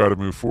 well, we've got to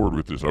move forward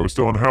with this. I was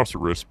still on house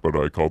arrest, but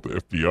I called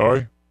the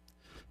FBI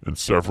in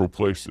several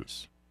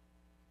places.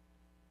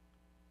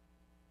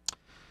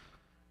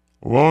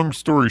 Long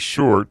story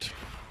short,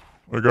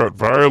 I got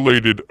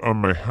violated on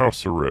my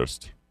house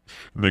arrest,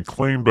 and they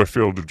claimed I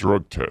failed a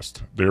drug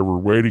test. They were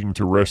waiting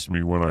to arrest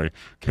me when I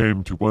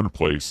came to one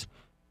place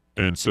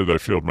and said I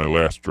failed my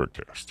last drug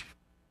test.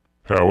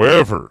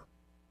 However,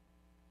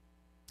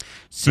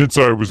 since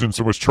I was in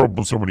so much trouble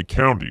in so many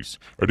counties,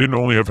 I didn't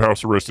only have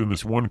house arrest in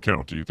this one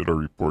county that I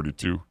reported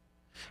to.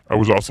 I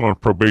was also on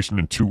probation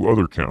in 2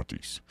 other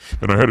counties.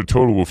 And I had a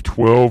total of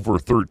 12 or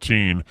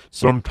 13,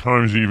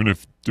 sometimes even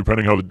if,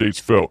 depending how the dates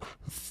fell,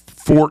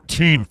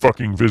 14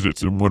 fucking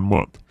visits in 1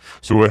 month.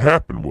 So what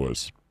happened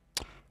was,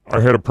 I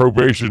had a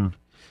probation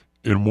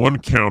in one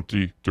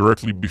county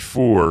directly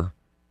before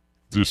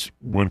this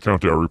one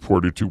county I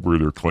reported to where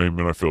they're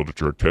claiming I failed a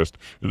drug test,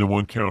 and then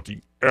one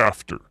county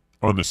after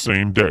on the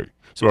same day.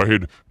 So I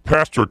had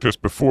passed drug tests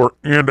before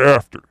and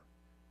after.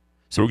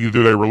 So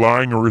either they were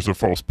lying or it was a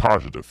false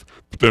positive.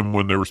 But then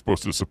when they were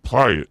supposed to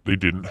supply it, they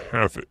didn't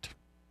have it.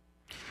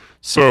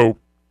 So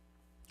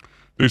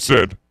they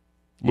said,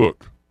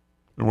 look,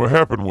 and what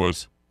happened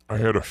was I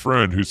had a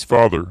friend whose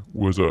father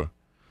was a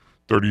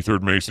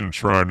 33rd Mason and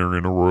Shriner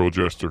and a Royal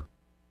Jester.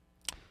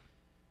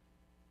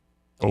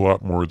 A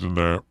lot more than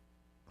that.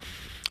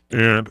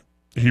 And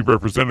he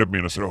represented me,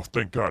 and I said, oh,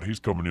 thank God he's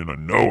coming in. I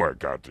know I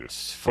got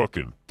this.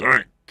 Fucking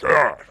thank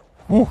God.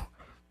 Whew.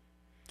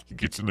 He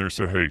gets in there and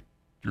said, hey,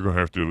 you're going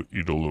to have to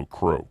eat a little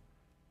crow.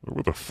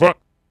 What the fuck? What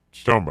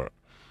you talking about?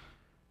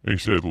 And he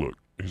said, look,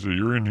 he said,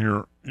 you're in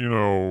here, you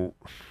know,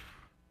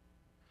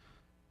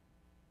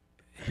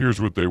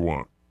 here's what they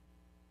want.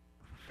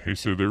 He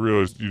said, they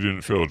realized you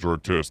didn't fail a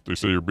drug test. They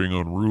say you're being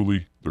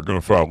unruly. They're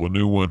going to file a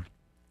new one.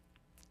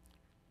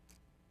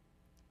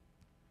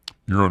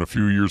 You're on a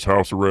few years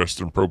house arrest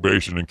and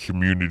probation and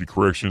community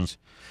corrections.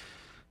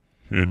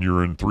 And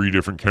you're in 3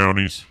 different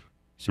counties.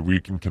 So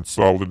we can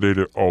consolidate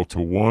it all to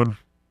one.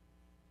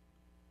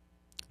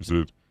 He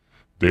said,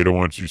 they don't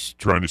want you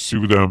trying to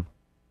sue them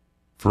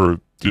for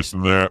this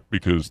and that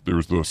because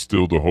there's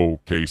still the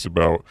whole case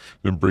about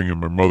them bringing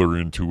my mother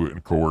into it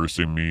and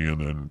coercing me and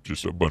then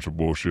just a bunch of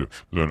bullshit.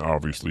 And then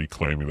obviously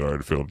claiming that I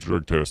had failed a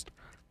drug test.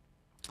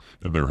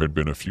 And there had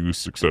been a few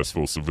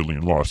successful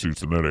civilian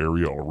lawsuits in that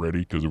area already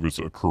because it was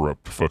a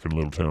corrupt fucking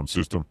little town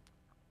system.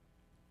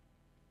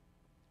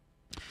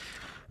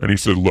 And he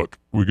said, look,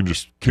 we can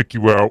just kick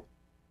you out.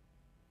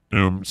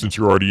 Since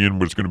you're already in,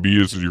 what it's going to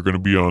be is you're going to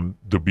be on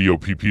the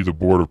BOPP, the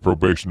Board of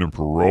Probation and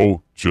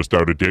Parole, just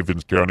out of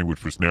Davidson County,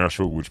 which was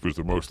Nashville, which was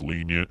the most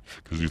lenient,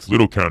 because these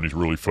little counties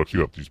really fuck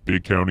you up. These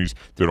big counties,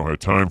 they don't have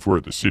time for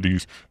it. The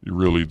cities,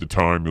 really, the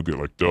time, you'll get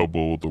like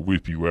double, they'll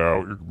whip you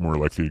out, you're more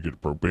likely to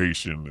get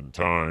probation and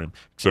time,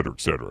 et cetera,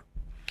 et cetera.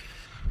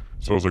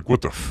 So I was like,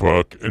 what the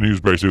fuck? And he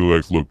was basically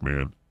like, look,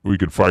 man, we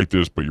can fight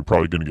this, but you're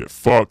probably going to get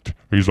fucked.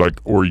 He's like,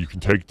 or you can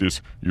take this,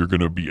 you're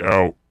going to be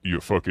out, you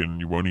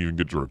won't even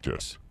get drug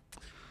tests.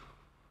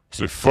 I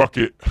said, fuck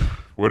it,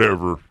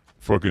 whatever,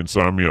 fucking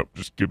sign me up.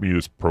 Just give me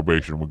this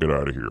probation, we'll get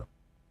out of here.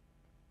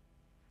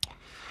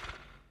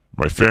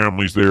 My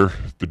family's there.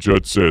 The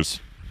judge says,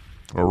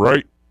 all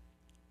right,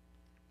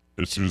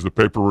 as soon as the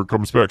paperwork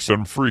comes back, set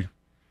them free.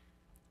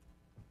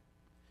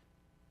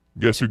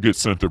 Guess who gets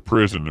sent to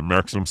prison in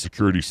maximum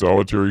security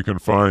solitary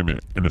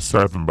confinement in a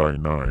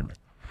 7x9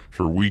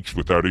 for weeks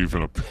without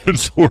even a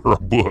pencil or a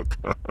book,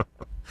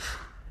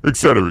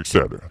 etc.,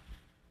 etc.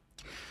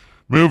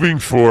 Moving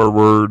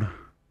forward.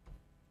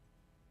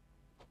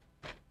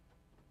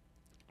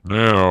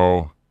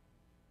 Now,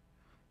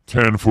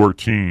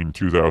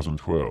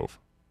 10/14/2012.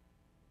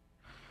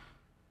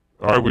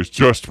 I was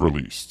just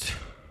released.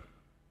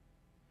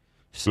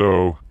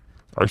 So,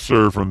 I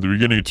served from the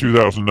beginning of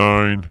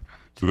 2009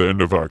 to the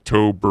end of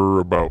October,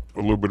 about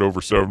a little bit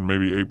over 7,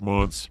 maybe 8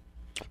 months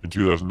in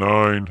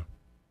 2009.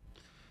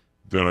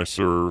 Then I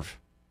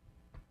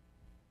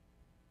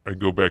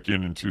go back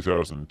in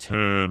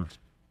 2010.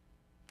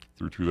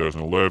 Through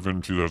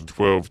 2011,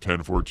 2012,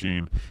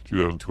 10/14,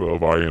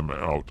 2012, I am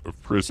out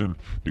of prison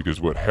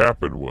because what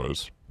happened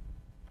was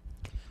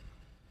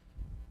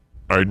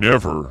I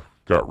never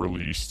got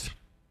released.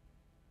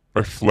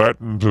 I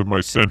flattened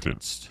my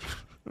sentence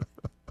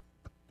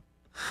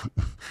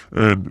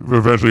and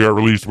eventually got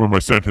released when my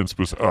sentence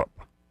was up,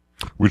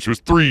 which was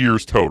 3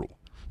 years total.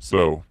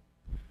 So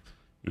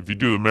if you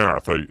do the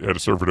math, I had to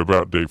serve it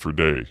about day for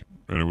day,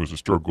 and it was a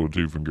struggle to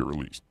even get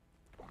released.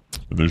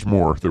 And there's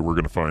more that we're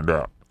going to find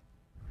out.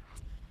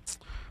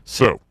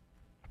 So,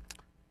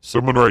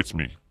 someone writes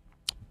me,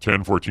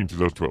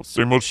 10/14/2012,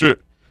 same old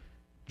shit.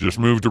 Just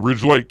moved to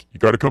Ridge Lake. You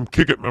gotta come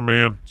kick it, my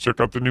man. Check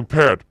out the new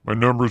pad. My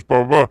number's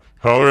blah, blah, blah.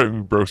 Holler at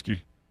me,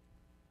 broski.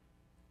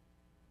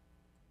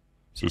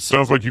 So it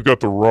sounds like you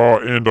got the raw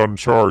end on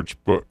charge,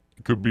 but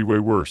it could be way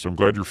worse. I'm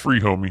glad you're free,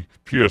 homie.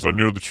 P.S. I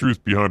know the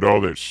truth behind all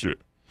that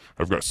shit.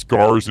 I've got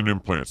scars and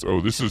implants.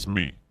 Oh, this is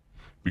me.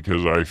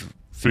 Because I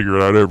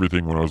figured out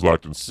everything when I was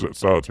locked in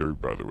solitary,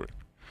 by the way.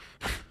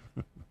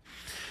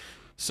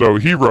 So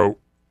he wrote,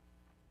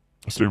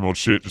 same old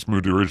shit, just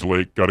moved to Ridge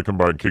Lake, got to come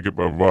by and kick it,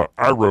 blah, blah, blah.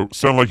 I wrote,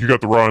 sound like you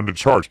got the raw end of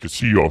charge, because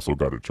he also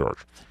got a charge.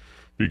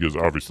 Because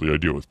obviously I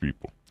deal with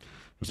people.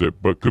 I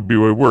said, but could be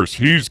way worse.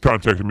 He's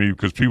contacted me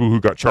because people who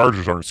got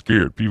charges aren't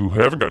scared. People who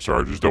haven't got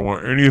charges don't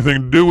want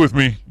anything to do with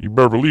me. You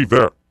better believe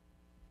that.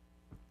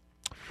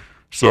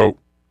 So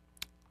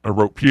I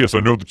wrote, P.S.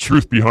 I know the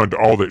truth behind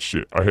all that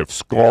shit. I have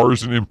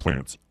scars and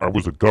implants. I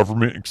was a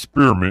government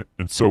experiment,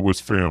 and so was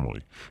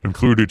family.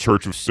 Included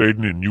Church of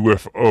Satan and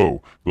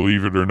UFO.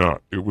 Believe it or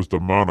not, it was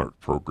the Monarch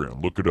program.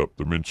 Look it up,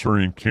 the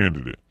Manchurian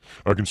Candidate.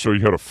 I can show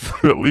you how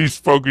to at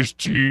least focus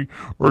chi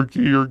or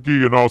key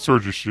and all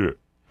sorts of shit.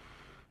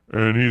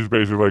 And he's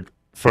basically like,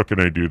 fucking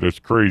A, dude, that's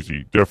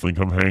crazy. Definitely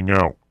come hang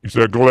out. He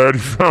said, glad you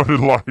found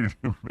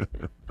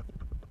enlightenment.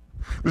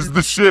 This is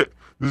the shit.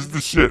 This is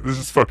the shit. This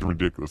is fucking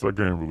ridiculous. I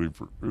can't believe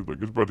it.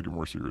 Like, it's about to get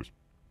more serious.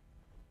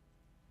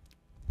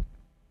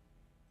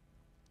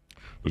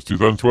 It's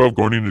 2012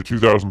 going into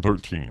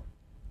 2013.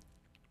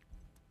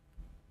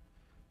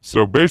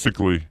 So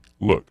basically,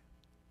 look,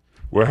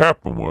 what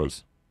happened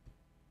was,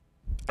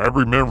 I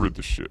remembered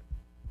the shit.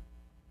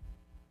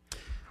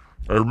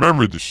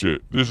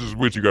 This is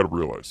what you gotta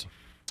realize.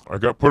 I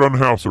got put on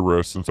house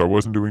arrest since I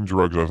wasn't doing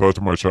drugs. I thought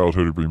to my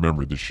childhood I'd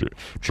remembered this shit.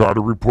 Tried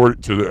to report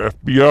it to the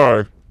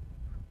FBI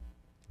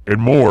and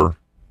more.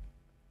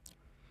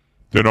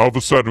 Then all of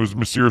a sudden it was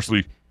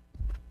mysteriously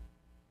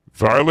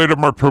violated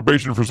my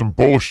probation for some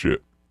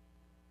bullshit.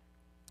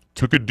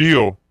 Took a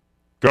deal,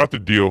 got the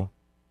deal.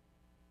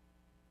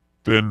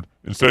 Then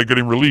instead of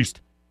getting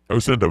released, I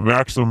was sent to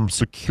maximum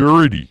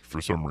security for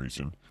some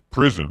reason,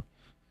 prison,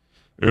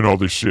 and all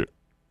this shit,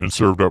 and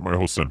served out my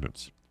whole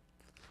sentence.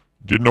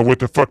 Didn't know what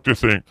the fuck to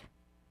think.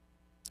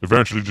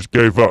 Eventually just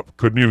gave up.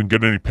 Couldn't even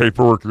get any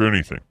paperwork or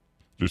anything.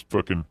 Just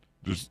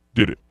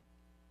did it.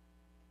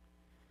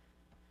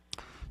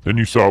 Then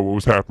you saw what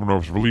was happening when I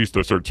was released.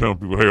 I started telling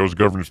people, hey, I was a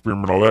government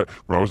experiment and all that.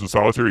 When I was in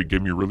solitary, it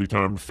gave me really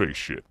time to face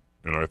shit.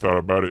 And I thought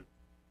about it.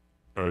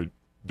 I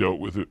dealt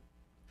with it.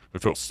 I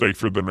felt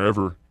safer than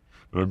ever.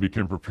 And I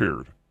became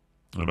prepared.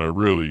 And I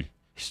really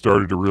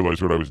started to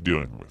realize what I was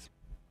dealing with.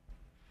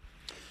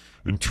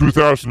 In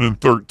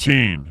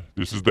 2013,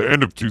 this is the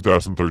end of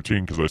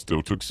 2013 because I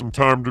still took some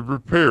time to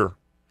prepare.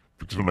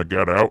 Because when I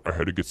got out, I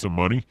had to get some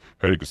money,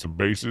 had to get some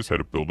bases, had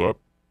to build up.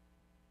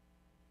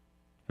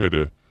 Had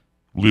to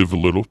live a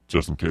little,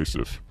 just in case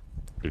if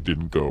it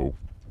didn't go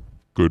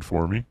good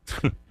for me.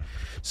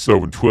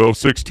 So in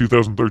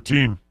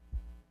 12/6/2013,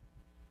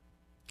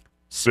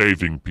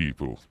 saving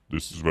people.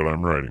 This is what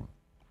I'm writing.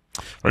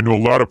 I know a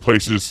lot of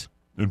places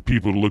and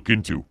people to look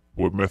into.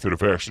 What method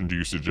of action do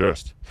you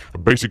suggest? A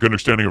basic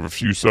understanding of a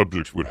few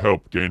subjects would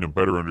help gain a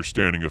better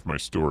understanding of my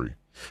story.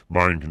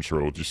 Mind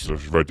control,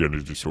 dissociative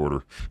identity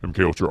disorder,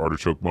 MK Ultra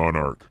Artichoke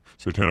Monarch,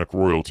 Satanic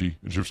Royalty,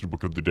 Egyptian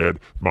Book of the Dead,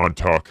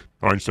 Montauk,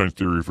 Einstein's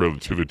Theory of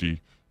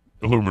Relativity,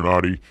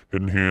 Illuminati,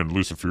 Hidden Hand,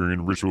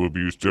 Luciferian, Ritual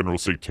Abuse, General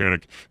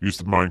Satanic, Use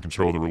of Mind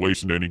Control, the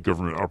relation to any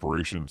government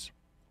operations.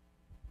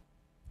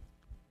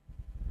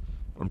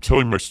 I'm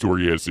telling my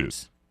story as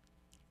is.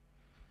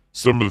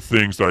 Some of the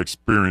things I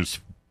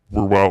experienced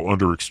were while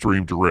under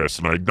extreme duress,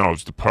 and I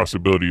acknowledge the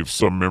possibility of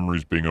some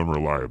memories being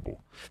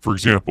unreliable. For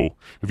example,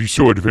 if you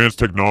show advanced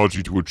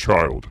technology to a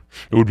child,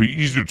 it would be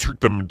easy to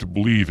trick them into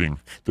believing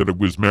that it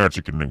was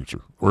magic in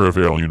nature, or of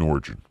alien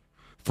origin.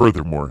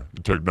 Furthermore,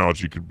 the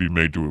technology could be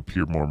made to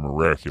appear more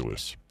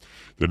miraculous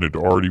than it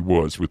already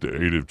was with the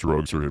aid of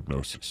drugs or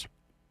hypnosis.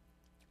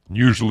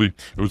 Usually,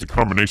 it was a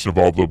combination of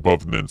all the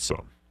above and then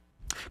some.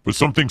 But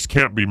some things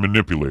can't be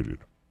manipulated.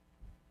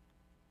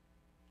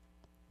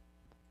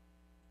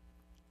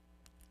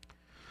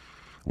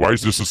 Why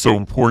is this so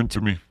important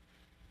to me?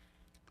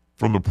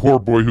 From the poor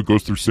boy who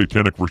goes through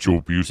satanic ritual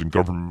abuse and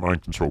government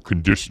mind control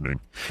conditioning,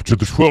 to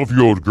the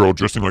 12-year-old girl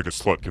dressing like a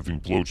slut giving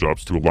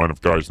blowjobs to a line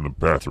of guys in the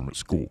bathroom at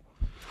school,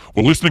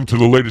 while listening to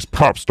the latest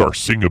pop star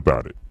sing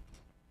about it.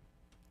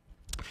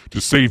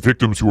 To save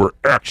victims who are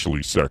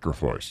actually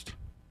sacrificed.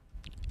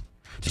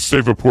 To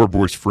save a poor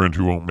boy's friend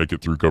who won't make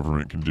it through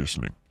government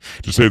conditioning.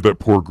 To save that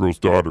poor girl's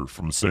daughter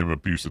from the same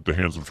abuse at the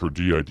hands of her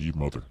DID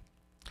mother.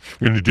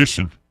 In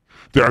addition,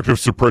 the active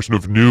suppression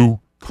of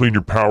new,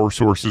 cleaner power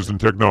sources and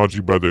technology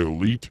by the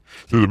elite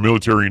through the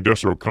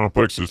military-industrial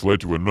complex has led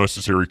to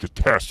unnecessary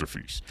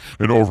catastrophes,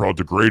 an overall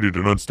degraded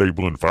and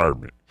unstable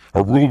environment.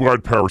 Our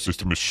worldwide power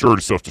system is sure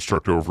to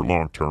self-destruct over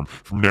long term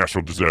from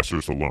natural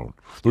disasters alone.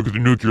 Look at the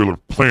nuclear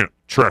plant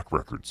track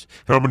records.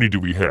 How many do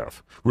we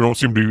have? We don't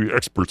seem to be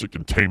experts at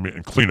containment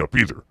and cleanup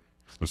either.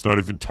 Let's not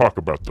even talk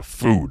about the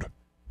food.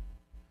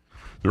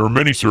 There are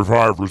many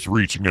survivors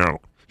reaching out,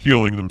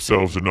 healing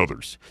themselves and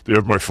others. They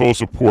have my full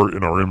support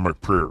and are in my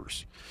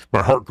prayers.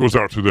 My heart goes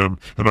out to them,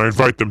 and I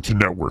invite them to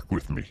network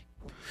with me.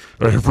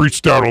 I have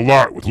reached out a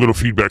lot with little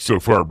feedback so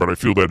far, but I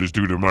feel that is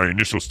due to my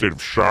initial state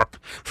of shock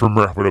from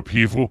rapid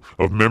upheaval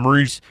of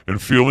memories and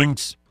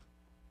feelings.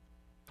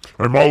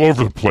 I'm all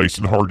over the place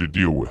and hard to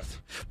deal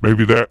with.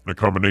 Maybe that and a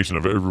combination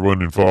of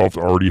everyone involved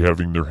already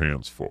having their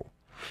hands full.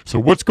 So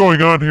what's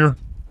going on here?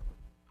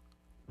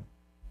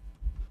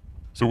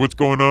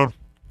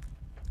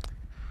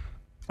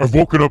 I've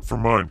woken up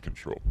from mind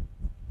control.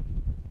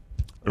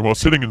 And while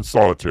sitting in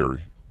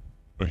solitary,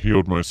 I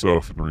healed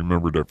myself and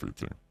remembered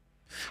everything.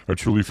 I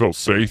truly felt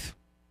safe.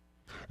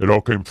 It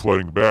all came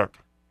flooding back.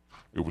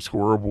 It was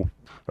horrible.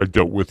 I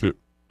dealt with it,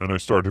 and I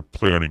started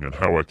planning on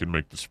how I can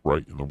make this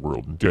right in the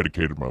world and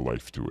dedicated my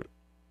life to it.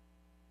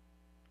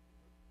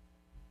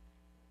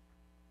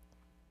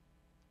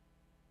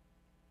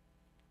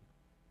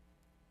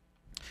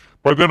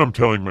 By then I'm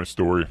telling my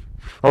story.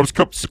 I was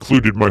kept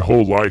secluded my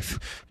whole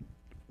life,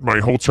 my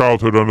whole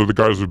childhood under the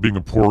guise of being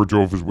a poor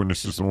Jehovah's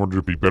Witnesses in order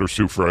to be better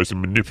supervised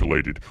and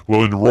manipulated,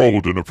 while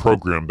enrolled in a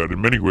program that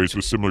in many ways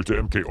was similar to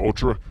MK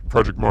Ultra,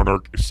 Project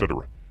Monarch,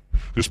 etc.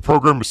 This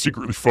program was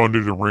secretly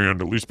funded and ran,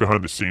 at least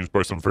behind the scenes,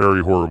 by some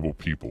very horrible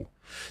people.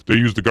 They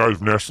used the guise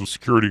of national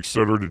security,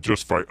 etc., to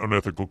justify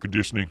unethical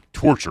conditioning,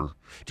 torture,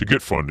 to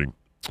get funding.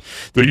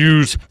 They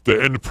use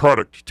the end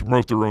product to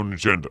promote their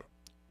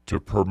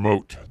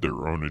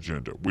own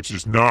agenda. Which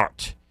is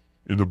not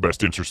in the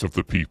best interest of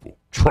the people.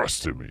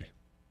 Trust in me.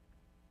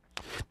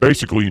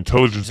 Basically,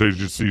 intelligence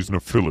agencies and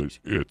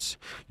affiliates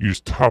use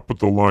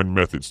top-of-the-line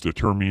methods to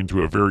turn me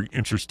into a very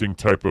interesting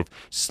type of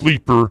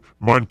sleeper,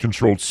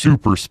 mind-controlled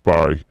super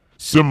spy,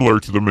 similar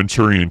to the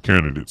Manchurian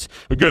candidates.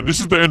 Again, this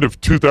is the end of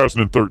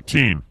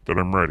 2013 that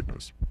I'm writing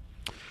this.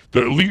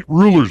 The elite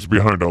rulers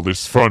behind all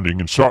this funding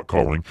and shot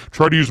calling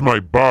try to use my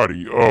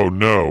body. Oh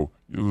no.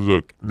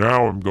 Look,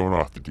 now I'm going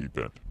off the deep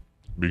end.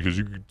 Because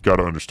you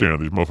gotta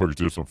understand, these motherfuckers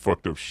did some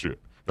fucked up shit.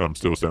 And I'm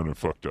still sounding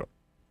fucked up.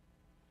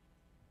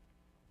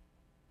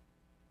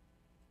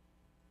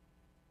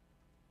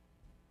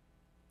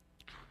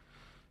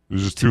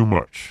 This is too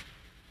much.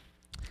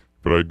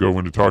 But I go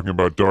into talking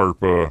about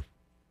DARPA,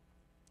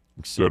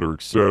 etc.,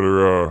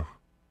 etc.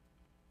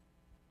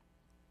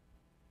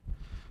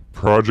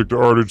 Project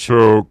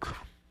Artichoke,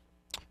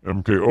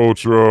 MK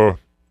Ultra,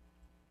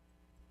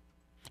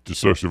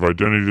 dissociative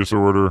identity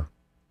disorder,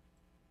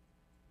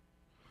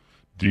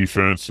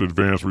 Defense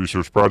Advanced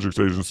Research Projects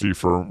Agency,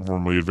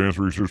 formerly Advanced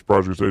Research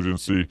Projects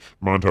Agency,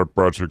 Montauk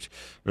Project,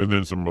 and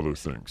then some other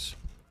things.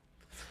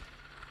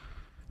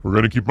 We're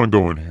going to keep on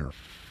going here.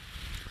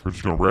 We're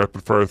just going to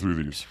rapid fire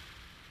through these.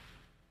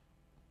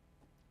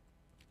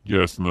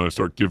 Yes, and then I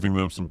start giving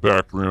them some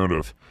background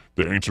of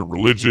the ancient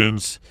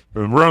religions,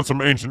 and we're on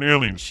some ancient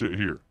alien shit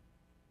here.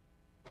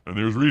 And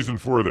there's reason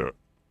for that.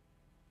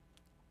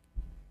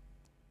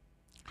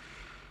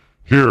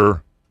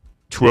 Here,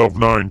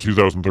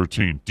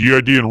 12/9/2013.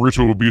 DID and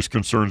ritual abuse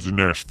concerns in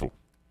Nashville.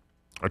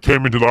 I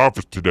came into the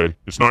office today.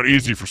 It's not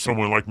easy for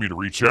someone like me to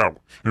reach out.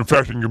 In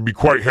fact, it can be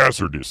quite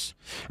hazardous.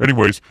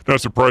 Anyways,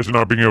 not surprised at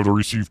not being able to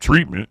receive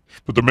treatment,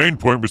 but the main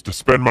point was to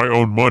spend my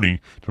own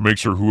money to make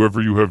sure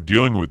whoever you have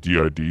dealing with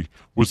DID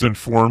was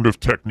informed of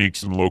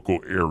techniques in local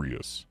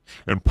areas.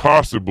 And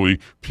possibly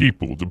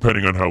people,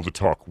 depending on how the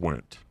talk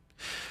went.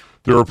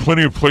 There are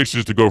plenty of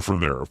places to go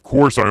from there. Of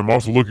course, I am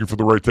also looking for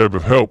the right type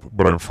of help,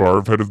 but I'm far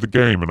ahead of the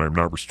game and I'm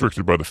not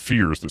restricted by the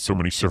fears that so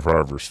many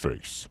survivors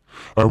face.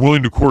 I'm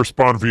willing to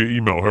correspond via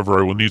email, however,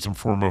 I will need some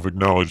form of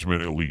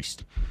acknowledgement at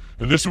least.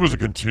 And this was a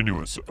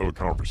continuance of a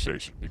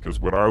conversation,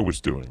 because what I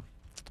was doing,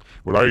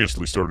 what I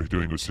instantly started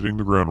doing was hitting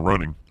the ground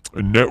running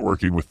and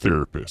networking with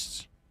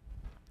therapists.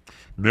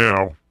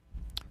 Now,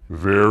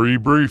 very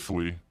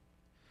briefly,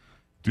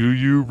 do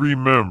you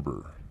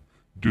remember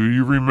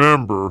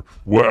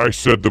what I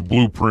said the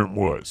blueprint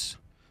was?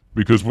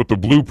 Because what the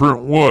blueprint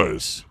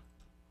was...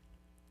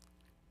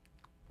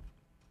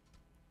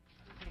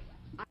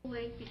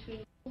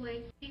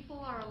 People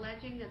are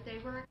alleging that they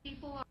were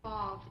people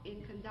involved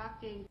in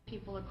conducting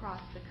people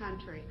across the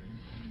country.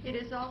 It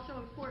is also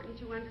important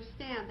to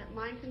understand that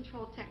mind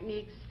control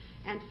techniques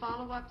and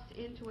follow-ups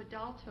into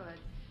adulthood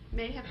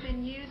may have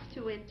been used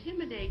to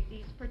intimidate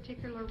these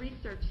particular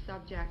research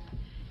subjects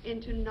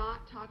into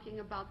not talking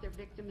about their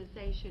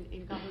victimization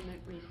in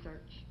government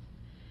research.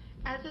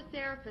 As a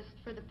therapist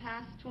for the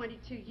past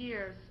 22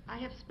 years, I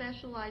have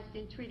specialized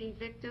in treating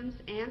victims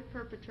and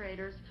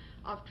perpetrators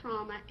of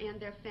trauma and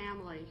their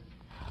families.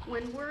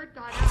 When word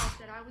got out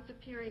that I was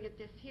appearing at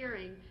this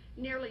hearing,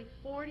 nearly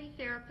 40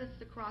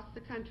 therapists across the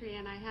country,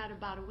 and I had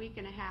about a week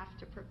and a half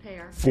to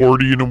prepare.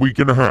 40 in a week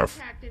and a half.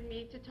 Contacted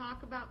me to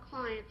talk about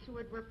clients who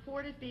had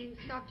reported being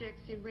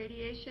subjects in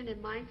radiation and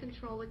mind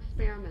control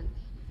experiments.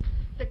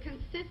 The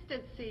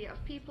consistency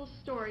of people's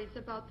stories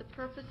about the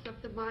purpose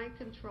of the mind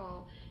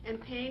control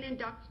and pain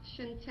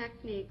induction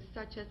techniques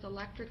such as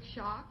electric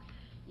shock,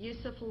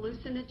 use of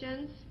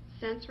hallucinogens,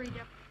 sensory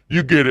deprivation.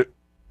 You get it.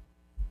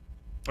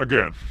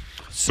 Again,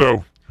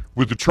 so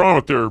with the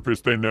trauma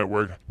therapist they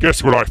networked,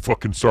 guess what I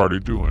fucking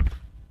started doing?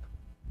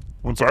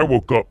 Once I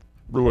woke up,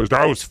 realized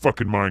I was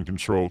fucking mind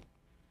controlled.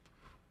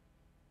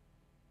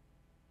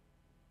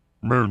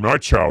 Remembered my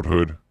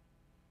childhood.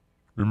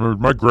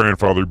 Remembered my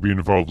grandfather being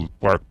involved with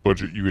black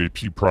budget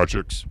UAP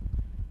projects.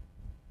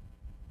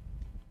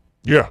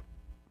 Yeah,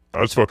 I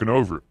was fucking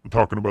over it. I'm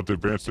talking about the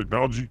advanced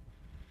technology,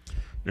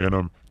 and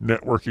I'm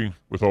networking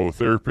with all the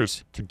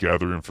therapists to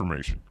gather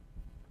information.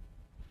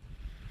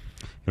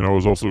 And I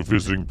was also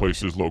visiting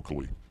places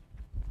locally.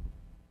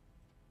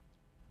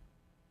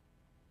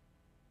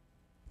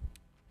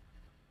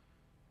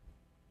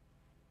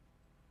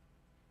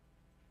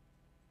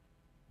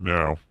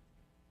 Now,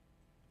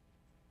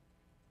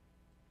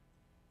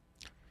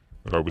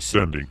 that I was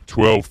sending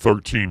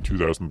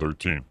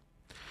 12/13/2013.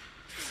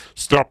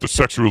 Stop the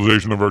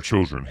sexualization of our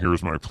children. Here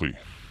is my plea.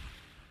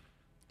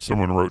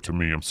 Someone wrote to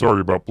me, I'm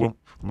sorry about Bloom.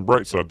 On the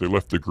bright side, they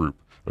left the group.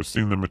 I've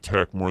seen them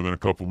attack more than a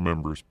couple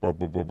members. Blah,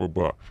 blah, blah, blah,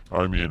 blah.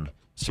 I'm in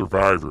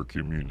survivor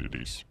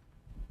communities.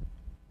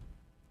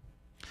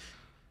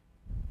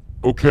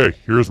 Okay,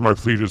 here's my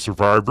plea to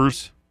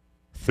survivors,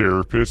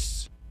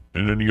 therapists,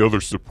 and any other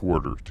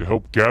supporter to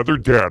help gather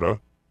data,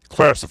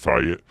 classify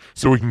it,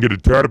 so we can get a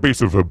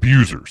database of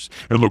abusers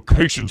and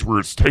locations where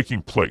it's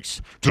taking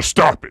place to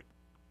stop it.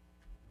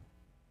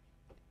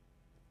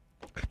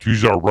 To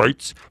use our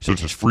rights,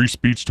 such as free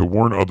speech, to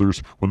warn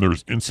others when there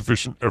is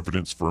insufficient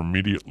evidence for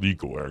immediate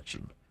legal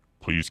action.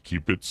 Please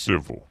keep it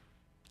civil.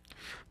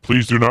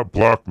 Please do not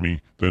block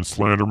me, then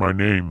slander my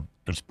name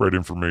and spread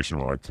information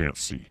while I can't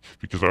see,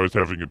 because I was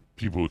having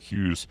people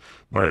accuse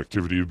my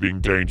activity of being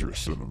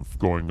dangerous and of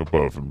going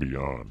above and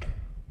beyond.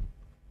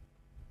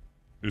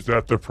 Is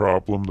that the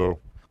problem, though?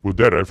 Would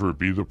that ever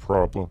be the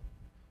problem?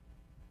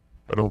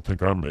 I don't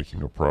think I'm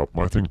making a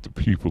problem. I think the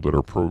people that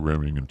are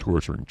programming and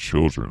torturing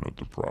children are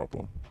the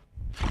problem.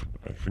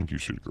 I think you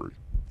should agree.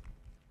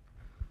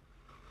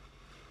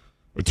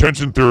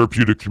 Attention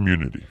therapeutic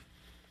community.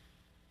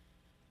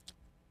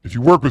 If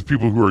you work with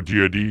people who are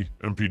DID,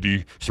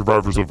 MPD,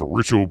 survivors of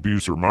ritual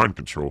abuse or mind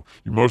control,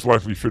 you most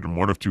likely fit in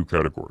one of two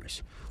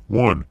categories.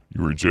 1,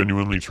 you are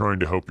genuinely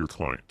trying to help your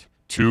client.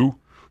 2,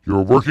 you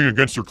are working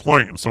against your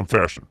client in some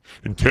fashion,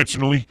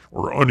 intentionally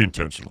or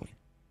unintentionally.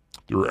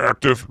 There are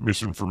active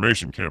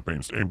misinformation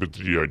campaigns aimed at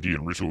the DID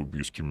and ritual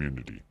abuse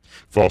community.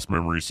 False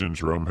memory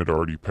syndrome had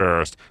already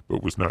passed,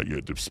 but was not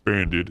yet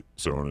disbanded,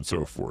 so on and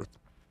so forth.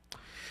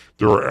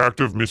 There are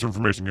active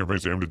misinformation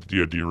campaigns aimed at the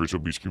DID and ritual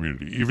abuse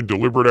community, even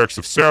deliberate acts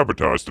of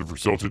sabotage that have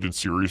resulted in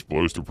serious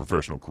blows to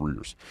professional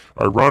careers.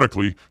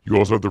 Ironically, you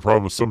also have the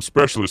problem of some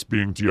specialists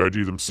being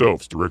DID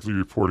themselves, directly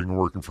reporting and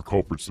working for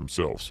culprits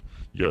themselves.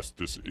 Yes,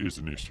 this is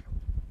an issue.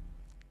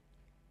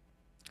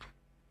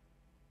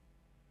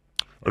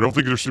 I don't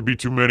think there should be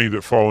too many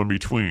that fall in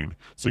between,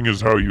 seeing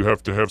as how you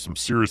have to have some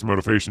serious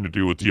motivation to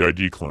deal with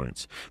DID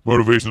clients.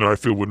 Motivation that I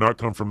feel would not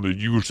come from the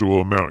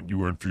usual amount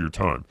you earn for your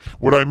time.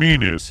 What I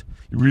mean is,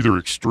 you either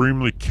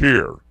extremely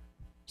care,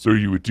 so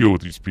you would deal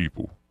with these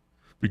people,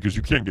 because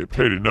you can't get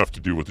paid enough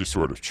to deal with this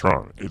sort of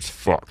trauma. It's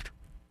fucked.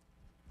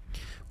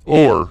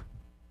 Or,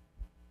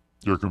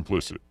 you're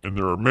complicit. And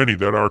there are many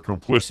that are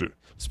complicit,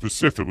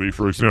 specifically,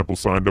 for example,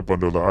 signed up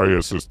under the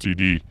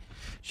ISSTD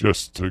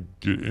just to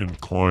get in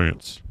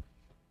clients.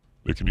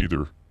 They can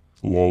either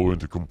lull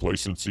into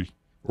complacency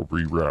or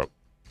reroute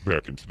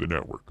back into the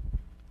network.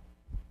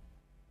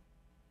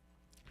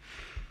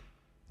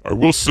 I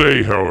will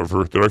say,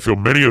 however, that I feel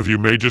many of you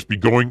may just be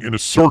going in a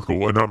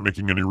circle and not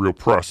making any real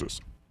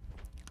process.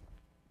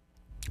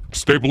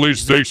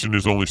 Stabilization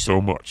is only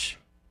so much.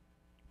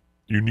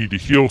 You need to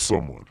heal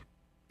someone.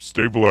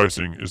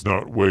 Stabilizing is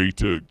not a way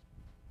to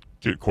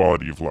get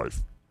quality of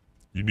life.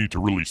 You need to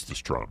release this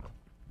trauma.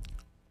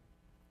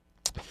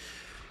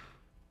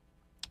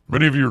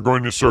 Many of you are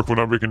going in a circle,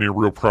 not making any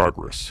real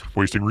progress,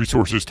 wasting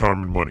resources,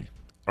 time, and money.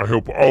 I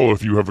hope all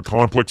of you have a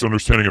complex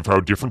understanding of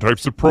how different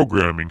types of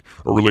programming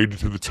are related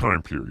to the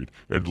time period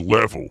and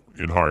level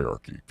in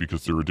hierarchy,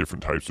 because there are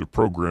different types of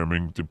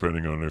programming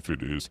depending on if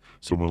it is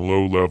someone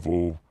low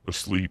level, a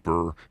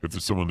sleeper, if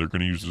it's someone they're going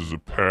to use as a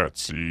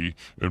patsy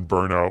and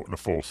burn out in a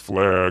false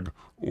flag,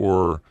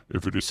 or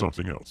if it is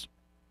something else.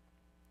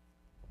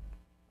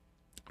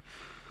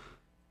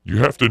 You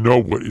have to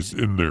know what is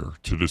in there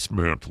to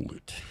dismantle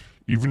it.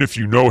 Even if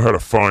you know how to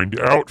find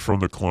out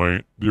from the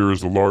client, there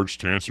is a large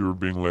chance you are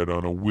being led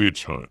on a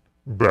witch hunt.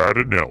 Bad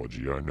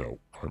analogy, I know.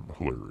 I'm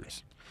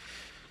hilarious.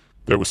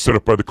 That was set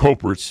up by the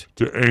culprits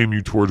to aim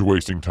you towards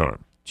wasting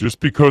time. Just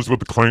because what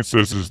the client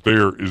says is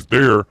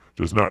there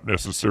does not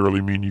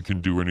necessarily mean you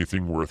can do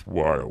anything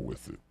worthwhile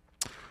with it.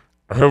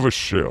 I have a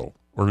shell,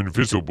 or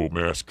invisible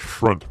mask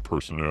front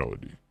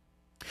personality.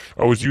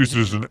 I was used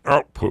as an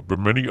output by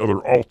many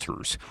other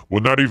alters,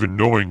 while not even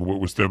knowing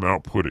what was them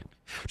outputting.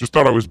 Just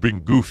thought I was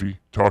being goofy,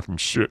 talking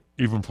shit,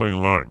 even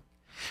playing lying.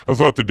 I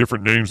thought the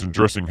different names and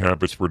dressing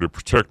habits were to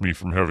protect me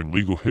from having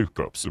legal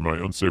hiccups in my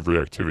unsavory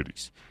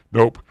activities.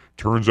 Nope,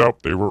 turns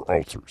out they were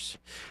alters.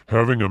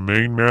 Having a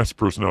main mask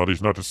personality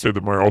is not to say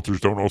that my alters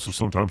don't also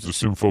sometimes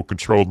assume full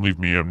control and leave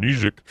me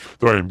amnesic,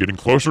 though I am getting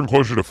closer and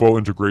closer to full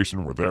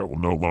integration where that will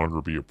no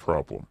longer be a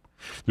problem.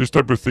 This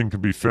type of thing can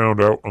be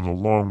found out on the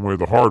long way,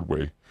 the hard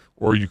way,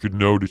 or you could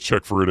know to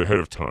check for it ahead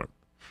of time.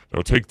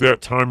 Now take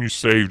that time you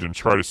saved and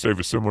try to save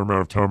a similar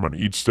amount of time on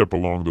each step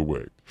along the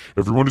way.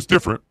 Everyone is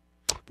different,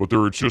 but there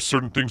are just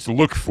certain things to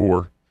look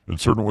for and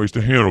certain ways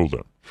to handle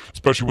them,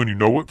 especially when you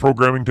know what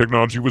programming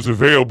technology was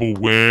available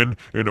when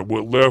and at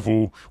what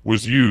level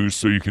was used,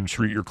 so you can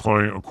treat your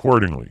client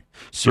accordingly.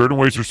 Certain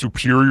ways are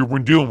superior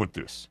when dealing with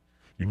this.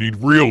 You need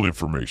real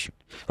information.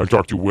 I've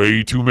talked to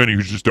way too many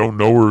who just don't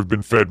know or have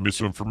been fed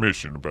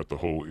misinformation about the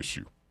whole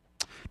issue.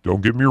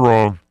 Don't get me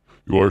wrong.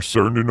 You are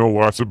certain to know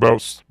lots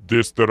about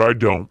this that I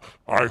don't.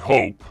 I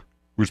hope.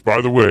 Which,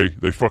 by the way,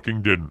 they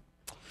fucking didn't.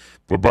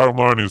 But bottom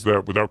line is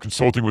that without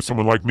consulting with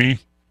someone like me,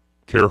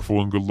 careful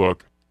and good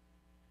luck.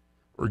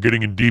 Or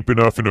getting in deep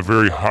enough in a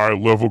very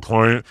high-level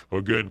client,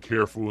 again,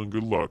 careful and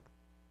good luck.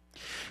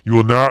 You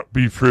will not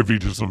be privy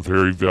to some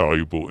very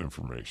valuable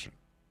information.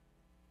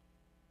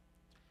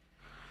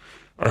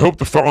 I hope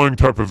the following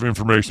type of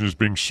information is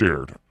being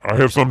shared. I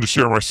have some to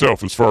share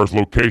myself as far as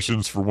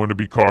locations for when to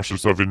be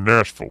cautious of in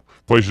Nashville.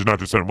 Places not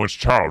to send one's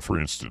child, for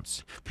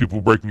instance. People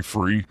breaking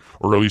free,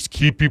 or at least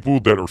key people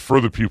that are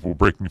further people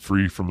breaking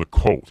free from the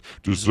cult,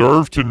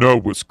 deserve to know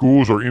what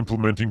schools are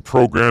implementing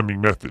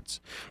programming methods.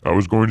 I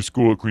was going to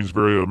school at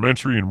Queensbury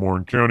Elementary in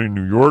Warren County,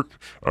 New York.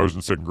 I was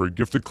in second grade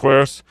gifted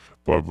class,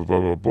 blah, blah, blah,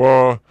 blah,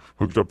 blah.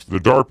 Hooked up to the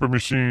DARPA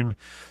machine.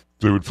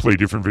 They would play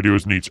different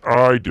videos in each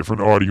eye,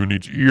 different audio in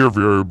each ear,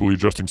 variably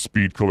adjusting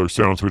speed, color,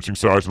 sound, switching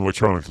size, and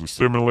electronically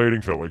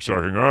stimulating. Felt like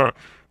shocking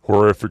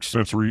horrific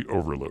sensory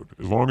overload.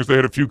 As long as they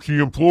had a few key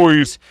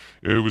employees,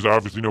 it was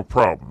obviously no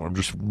problem. I'm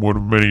just one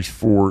of many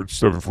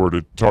 7-4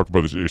 to talk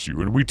about this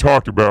issue. And we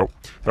talked about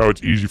how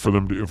it's easy for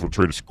them to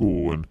infiltrate a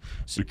school and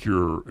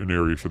secure an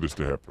area for this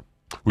to happen.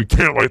 We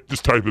can't let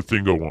this type of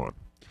thing go on.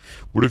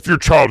 What if your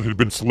child had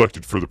been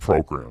selected for the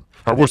program?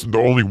 I wasn't the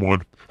only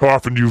one. How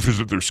often do you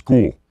visit their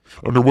school?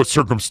 Under what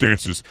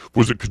circumstances?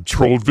 Was it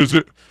controlled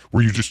visit,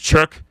 where you just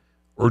check,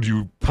 or do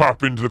you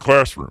pop into the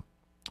classroom,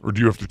 or do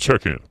you have to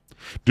check in?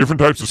 Different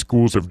types of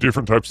schools have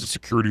different types of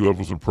security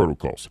levels and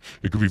protocols.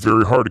 It can be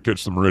very hard to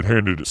catch them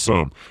red-handed at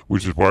some,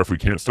 which is why if we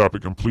can't stop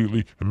it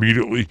completely,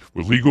 immediately,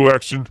 with legal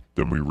action,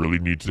 then we really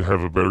need to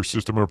have a better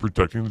system of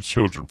protecting the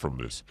children from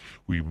this.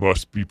 We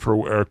must be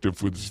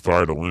proactive with this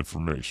vital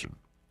information.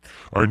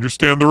 I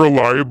understand the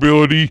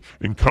reliability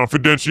and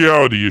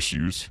confidentiality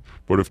issues,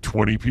 but if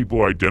 20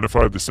 people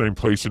identified the same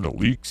place in the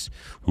leaks,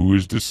 who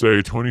is to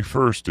say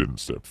 21st didn't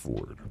step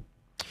forward?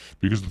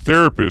 Because the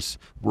therapists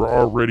were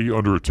already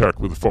under attack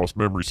with the false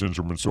memory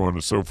syndrome and so on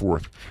and so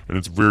forth, and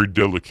it's very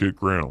delicate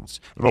grounds.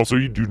 And also,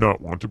 you do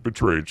not want to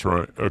betray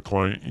a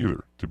client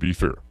either, to be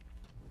fair.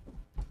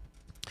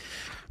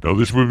 Now,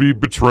 this would be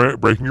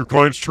breaking your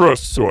client's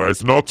trust, so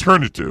as an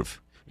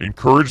alternative,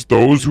 encourage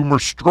those whom are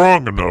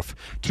strong enough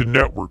to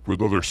network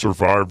with other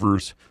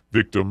survivors,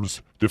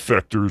 victims,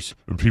 defectors,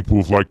 and people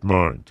of like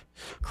mind.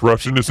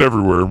 Corruption is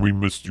everywhere, and we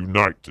must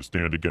unite to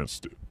stand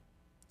against it.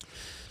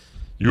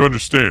 You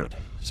understand?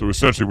 So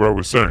essentially what I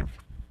was saying,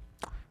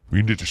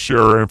 we need to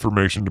share our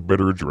information to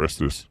better address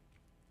this.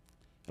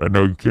 I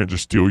know you can't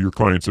just steal your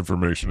client's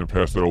information and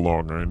pass that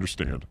along, I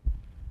understand.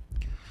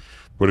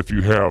 But if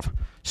you have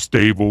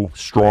stable,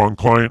 strong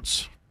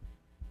clients,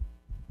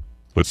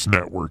 let's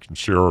network and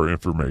share our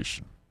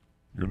information.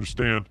 You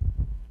understand?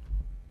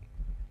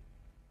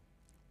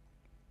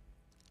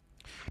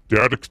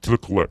 Data to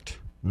collect.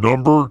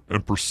 Number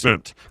and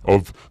percent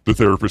of the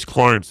therapist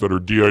clients that are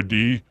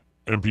DID,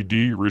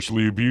 MPD,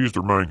 racially abused,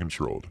 or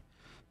mind-controlled.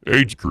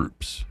 Age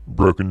groups,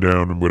 broken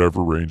down in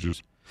whatever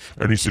ranges.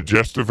 Any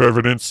suggestive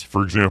evidence,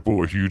 for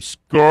example, a huge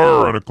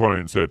scar on a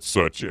client's head,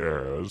 such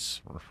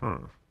as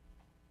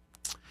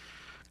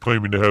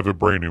claiming to have a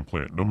brain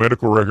implant. No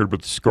medical record,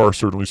 but the scar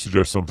certainly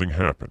suggests something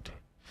happened.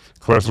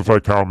 Classify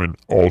common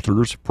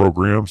alters,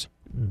 programs,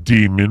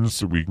 demons,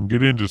 so we can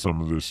get into some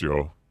of this,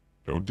 y'all.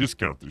 Don't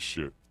discount this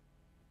shit.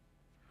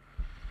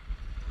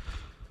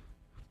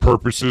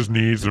 Purposes,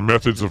 needs, and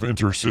methods of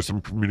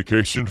inter-system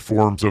communication,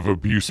 forms of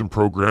abuse and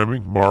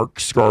programming,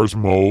 marks, scars,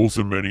 moles,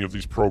 and many of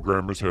these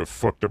programmers have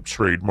fucked up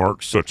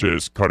trademarks, such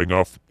as cutting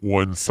off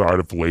one side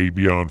of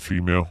labia on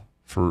female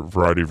for a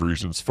variety of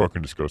reasons.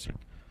 Fucking disgusting.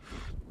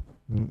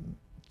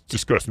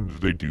 Disgusting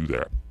that they do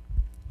that.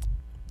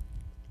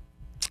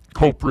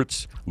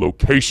 Culprits,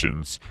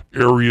 locations,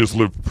 areas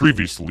lived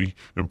previously,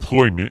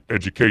 employment,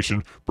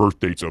 education, birth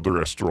dates,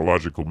 other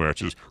astrological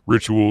matches,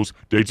 rituals,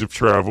 dates of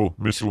travel,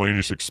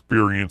 miscellaneous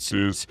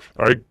experiences.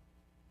 I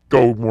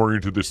go more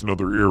into this in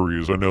other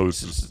areas. I know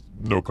this is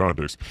no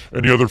context.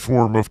 Any other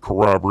form of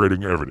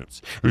corroborating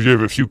evidence. If you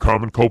have a few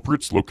common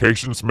culprits,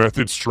 locations,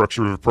 methods,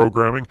 structure of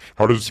programming,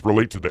 how does this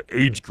relate to the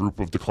age group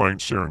of the client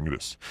sharing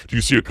this? Do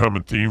you see a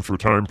common theme for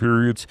time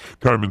periods?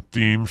 Common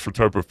theme for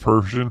type of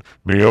person?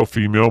 Male,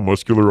 female,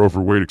 muscular,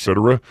 overweight,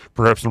 etc.?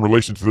 Perhaps in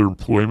relation to their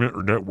employment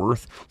or net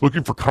worth?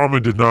 Looking for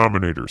common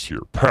denominators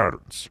here.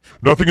 Patterns.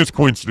 Nothing is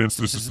coincidence.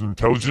 This is an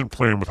intelligent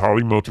plan with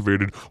highly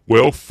motivated,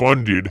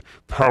 well-funded,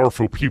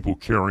 powerful people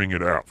carrying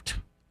it out.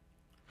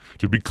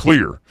 To be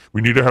clear,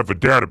 we need to have a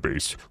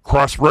database,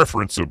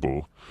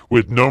 cross-referenceable,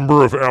 with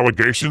number of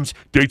allegations,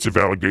 dates of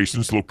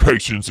allegations,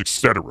 locations,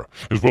 etc.,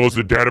 as well as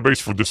a database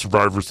for the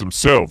survivors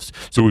themselves,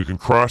 so we can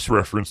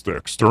cross-reference the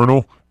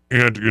external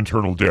and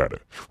internal data.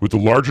 With a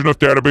large enough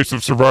database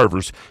of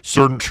survivors,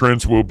 certain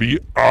trends will be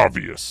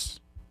obvious.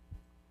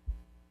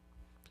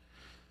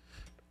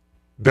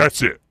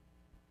 That's it.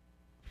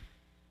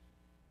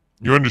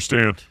 You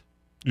understand?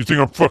 You think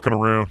I'm fucking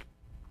around?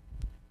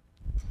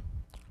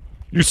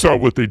 You saw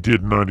what they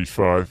did in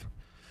 95.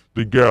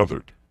 They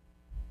gathered.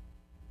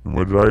 And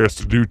what did I ask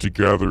to do to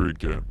gather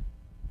again?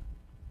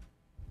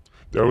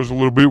 That was a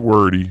little bit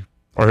wordy.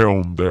 I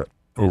owned that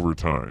over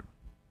time.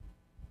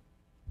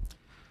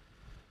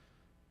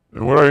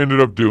 And what I ended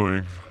up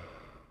doing,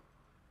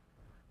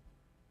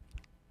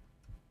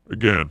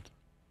 again,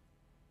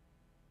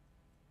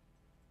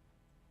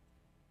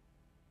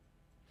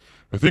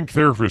 I think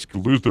therapists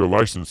could lose their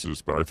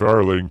licenses by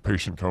violating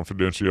patient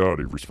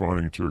confidentiality,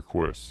 responding to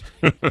requests.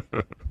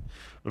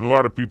 And a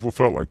lot of people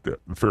felt like that,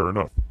 and fair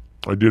enough.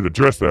 I did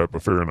address that,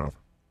 but fair enough.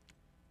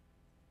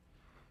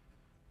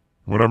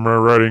 When I'm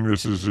writing,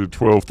 this is at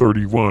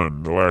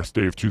 12/31, the last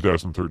day of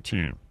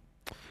 2013.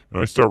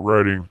 And I start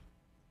writing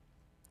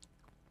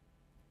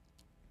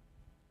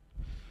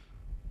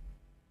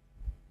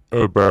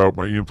about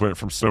my implant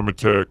from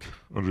Sematech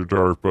under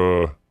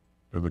DARPA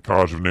and the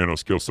College of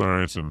Nanoscale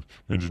Science and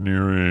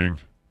Engineering,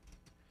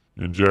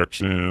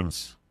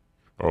 injections,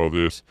 all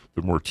this,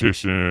 the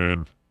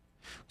mortician,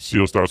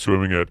 SEAL style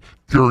swimming at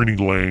Gurney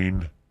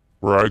Lane,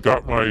 where I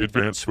got my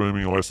advanced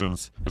swimming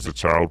lessons as a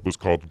child, was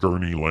called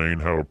Gurney Lane,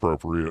 how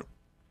appropriate.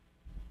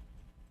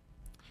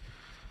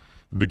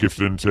 And the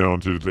gifted and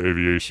talented, the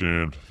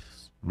aviation,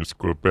 Miss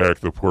Quebec,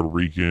 the Puerto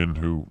Rican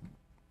who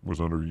was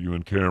under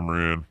UN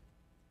Cameron,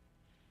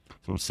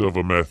 some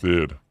Silva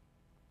method,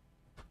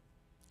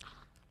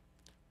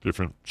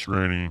 different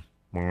training,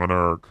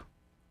 Monarch,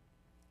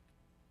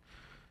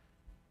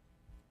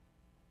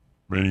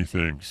 many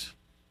things.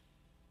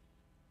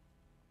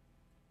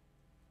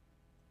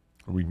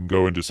 We can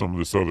go into some of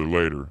this other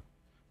later,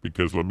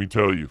 because let me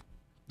tell you,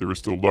 there is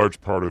still a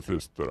large part of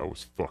this that I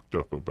was fucked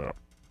up about.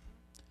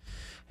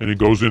 And it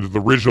goes into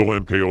the original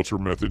MK Ultra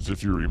methods,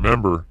 if you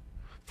remember,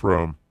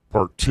 from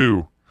part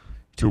 2,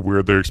 to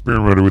where they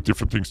experimented with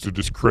different things to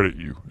discredit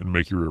you and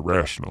make you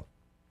irrational.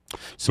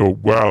 So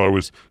while I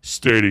was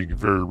stating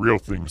very real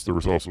things, there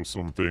was also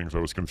some things I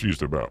was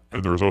confused about.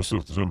 And there was also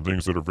some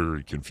things that are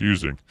very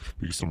confusing,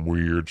 because some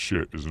weird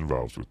shit is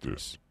involved with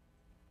this.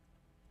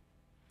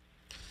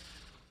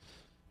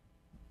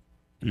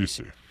 You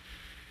see.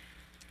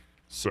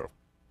 So,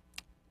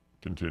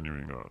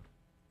 continuing on.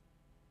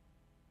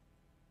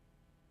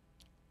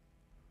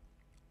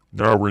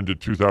 Now we're into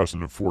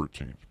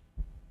 2014.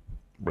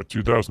 By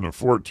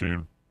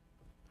 2014,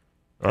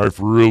 I've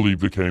really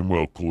became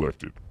well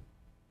collected.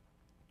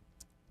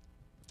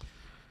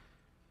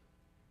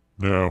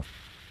 Now,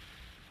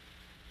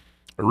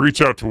 I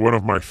reach out to one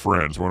of my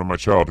friends, one of my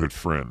childhood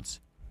friends,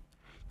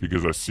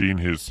 because I seen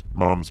his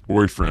mom's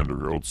boyfriend, or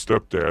her old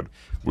stepdad,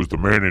 was the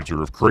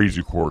manager of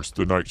Crazy Horse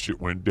the night shit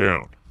went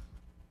down.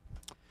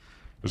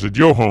 I said,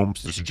 yo,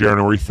 Holmes, this is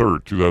January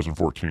 3rd,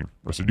 2014.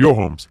 I said, yo,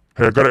 Holmes,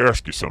 hey, I gotta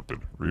ask you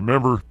something.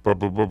 Remember, blah,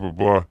 blah, blah, blah,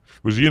 blah.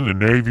 Was he in the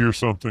Navy or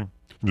something?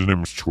 His name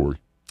was Troy.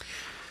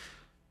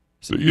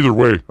 So either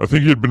way, I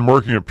think he had been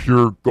working at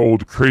Pure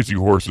Gold Crazy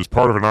Horse as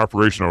part of an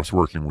operation I was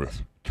working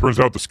with.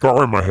 Turns out the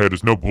scar on my head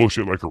is no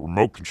bullshit like a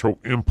remote control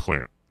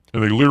implant.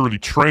 And they literally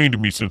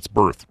trained me since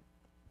birth.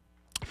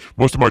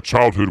 Most of my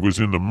childhood was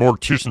in the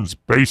mortician's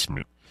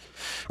basement.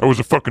 I was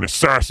a fucking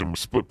assassin with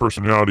split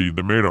personality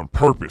that made on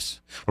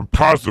purpose. I'm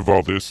positive of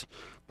all this,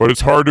 but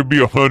it's hard to be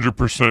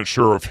 100%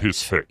 sure of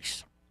his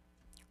face.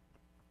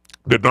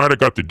 That night I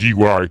got the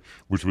DUI,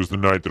 which was the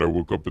night that I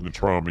woke up in the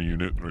trauma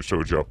unit, and I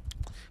showed you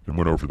and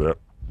went over that.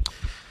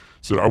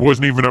 Said I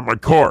wasn't even at my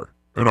car,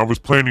 and I was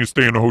planning to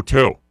stay in a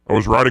hotel. I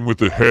was riding with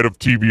the head of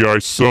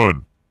TBI's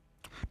son.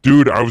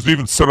 Dude, I was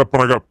even set up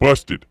when I got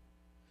busted.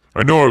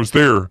 I know I was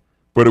there,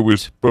 but it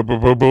was blah, blah,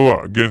 blah, blah,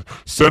 blah. Again,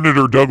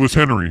 Senator Douglas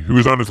Henry, who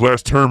was on his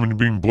last term and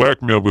being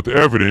blackmailed with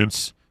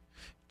evidence,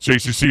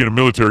 JCC in a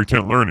military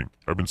tent learning.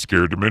 I've been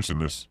scared to mention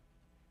this.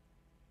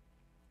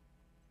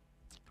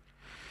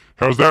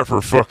 How's that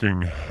for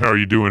fucking, how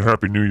you doing,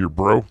 Happy New Year,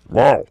 bro?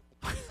 Wow.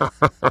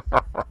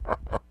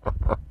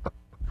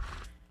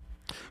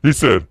 He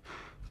said,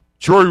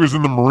 Troy was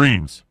in the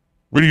Marines.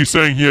 What are you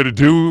saying he had to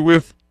do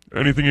with?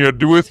 Anything he had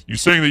to do with? You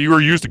saying that you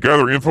were used to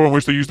gather info in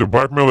which they used to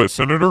blackmail that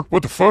senator?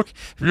 What the fuck?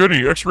 Have you had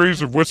any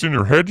x-rays of what's in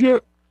your head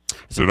yet? I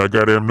said, I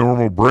got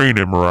abnormal brain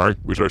MRI,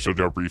 which I showed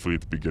you briefly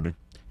at the beginning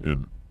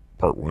in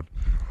part 1.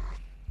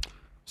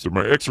 So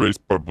my x-rays,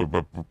 blah, blah,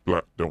 blah, blah,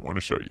 blah, don't want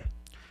to show you.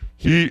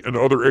 He and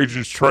other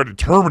agents tried to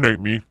terminate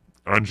me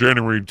on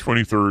January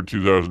 23rd,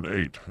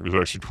 2008. It was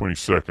actually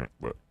 22nd,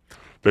 but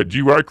that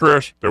GUI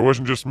crash, that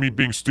wasn't just me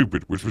being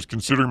stupid, which was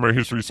considering my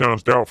history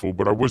sounds doubtful,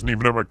 but I wasn't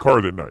even at my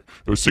car that night.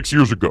 It was 6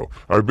 years ago.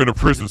 I've been in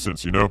prison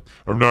since, you know?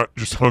 I'm not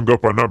just hung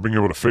up on not being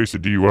able to face a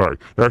DUI.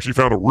 They actually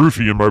found a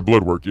roofie in my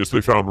blood work. Yes,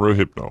 they found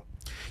Rohypnol.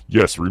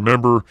 Yes,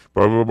 remember,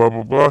 blah, blah, blah,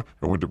 blah, blah.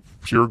 I went to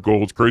Pure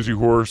Gold's Crazy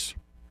Horse.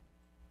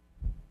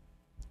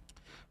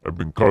 I've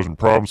been causing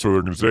problems for the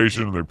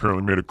organization, and they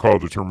apparently made a call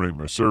to terminate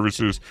my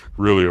services.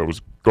 Really, I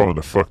was going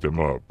to fuck them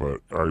up,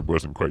 but I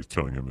wasn't quite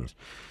telling him this.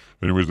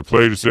 Anyways, the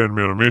play to send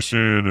me on a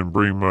mission and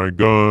bring my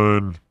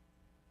gun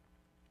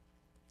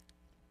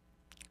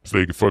so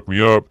they could fuck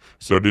me up,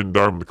 so I didn't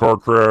die when the car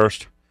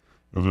crashed.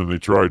 And then they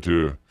tried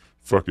to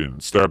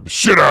fucking stab the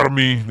shit out of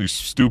me. These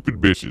stupid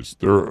bitches.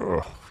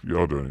 They're,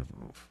 y'all don't even,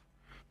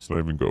 let's not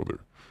even go there.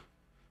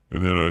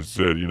 And then I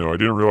said, you know, I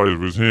didn't realize it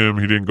was him.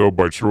 He didn't go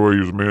by Troy. He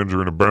was a manager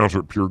and a bouncer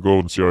at Pure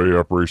Gold and CIA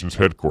Operations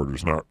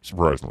Headquarters, not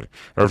surprisingly.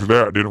 After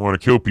that, I didn't want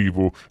to kill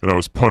people, and I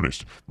was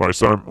punished. My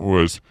assignment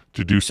was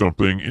to do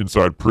something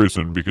inside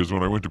prison, because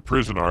when I went to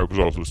prison, I was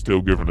also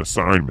still given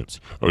assignments.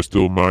 I was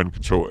still a mind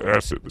control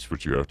asset. That's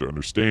what you have to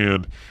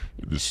understand.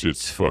 This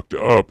shit's fucked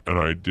up, and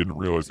I didn't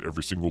realize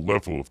every single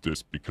level of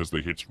this, because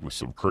they hit you with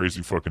some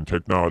crazy fucking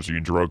technology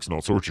and drugs and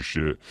all sorts of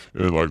shit,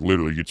 and like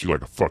literally get you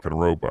like a fucking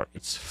robot.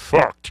 It's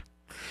fucked.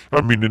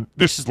 I mean, and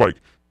this is like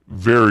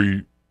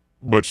very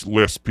much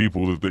less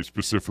people that they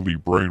specifically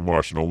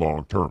brainwash in the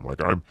long term. Like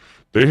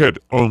they had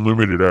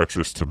unlimited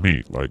access to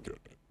me. Like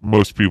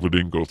most people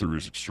didn't go through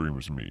as extreme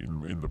as me.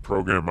 In the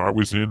program I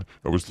was in,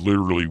 I was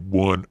literally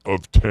one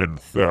of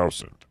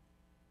 10,000.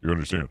 You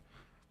understand?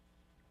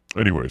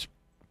 Anyways.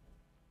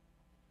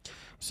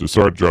 So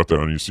sorry to drop that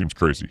on you. It seems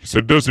crazy. He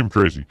said, it does seem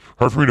crazy.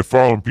 Hard for me to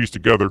follow and piece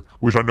together.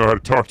 Wish I know how to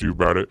talk to you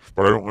about it,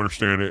 but I don't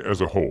understand it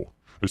as a whole.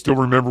 I still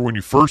remember when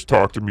you first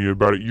talked to me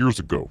about it years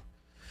ago.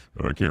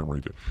 And I can't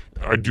read it.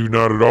 I do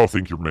not at all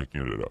think you're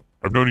making it up.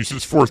 I've known you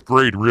since 4th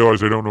grade and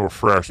realize I don't know a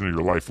fraction of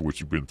your life of what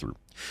you've been through.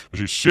 I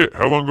said, shit,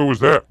 how long ago was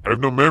that? I have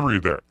no memory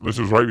of that. This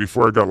was right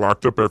before I got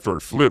locked up after I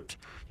flipped.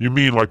 You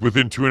mean like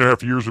within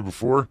 2.5 years or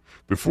before?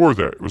 Before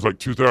that. It was like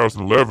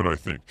 2011, I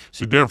think.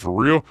 So damn, for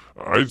real?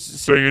 I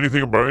say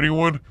anything about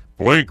anyone?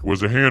 Blank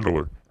was a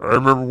handler. I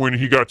remember when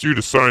he got you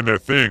to sign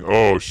that thing.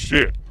 Oh,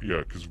 shit.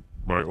 Yeah, because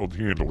my old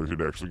handler had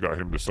actually got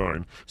him to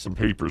sign some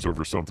papers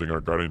over something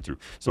I got into.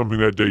 Something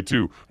that day,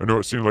 too. I know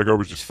it seemed like I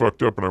was just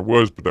fucked up, and I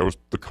was, but that was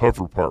the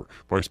cover part.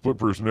 My split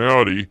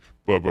personality,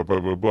 blah, blah, blah,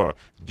 blah, blah,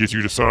 gets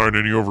you to sign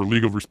any over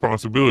legal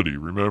responsibility,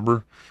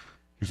 remember?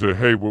 He said,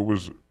 hey, what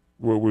was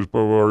blah, blah,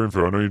 blah,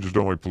 info? I know you just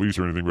don't like police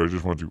or anything, but I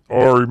just want you.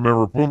 Oh, I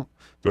remember, boom,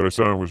 that I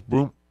signed was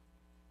boom.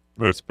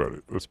 That's about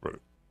it. That's about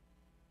it.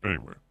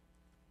 Anyway.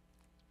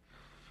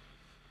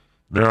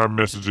 Now I'm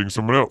messaging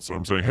someone else.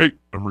 I'm saying, hey,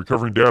 I'm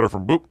recovering data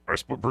from boop. My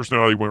split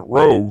personality went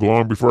rogue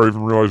long before I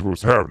even realized what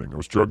was happening. I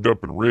was drugged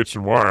up and rich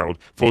and wild,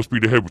 full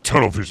speed ahead with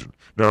tunnel vision.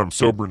 Now I'm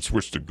sober and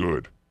switched to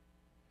good.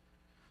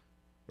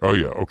 Oh,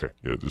 yeah, okay.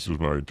 Yeah, this was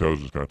my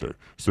intelligence contact.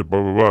 I said,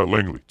 blah, blah, blah.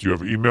 Langley, do you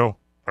have an email?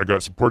 I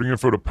got supporting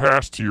info to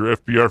pass to your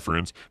FBI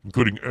friends,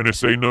 including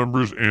NSA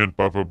numbers and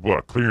blah, blah,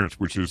 blah. Clearance,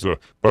 which is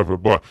blah, blah,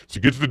 blah.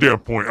 So get to the damn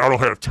point. I don't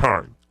have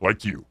time,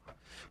 like you.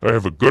 I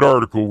have a good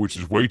article, which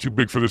is way too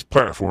big for this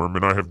platform,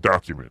 and I have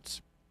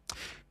documents.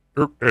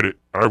 Edit.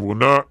 I will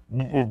not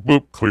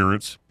boop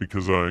clearance,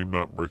 because I'm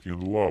not breaking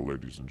the law,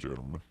 ladies and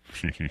gentlemen.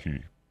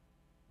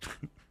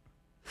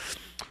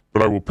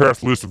 But I will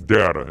pass list of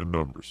data and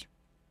numbers.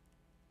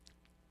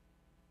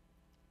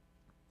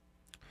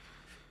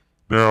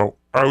 Now,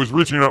 I was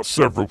reaching out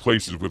several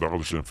places with all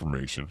this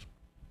information.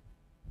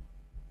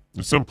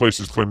 And some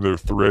places claim they're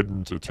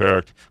threatened,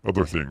 attacked,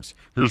 other things.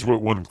 Here's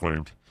what one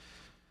claimed.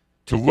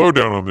 To low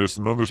down on this,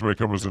 and others may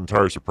come as an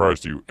entire surprise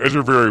to you. As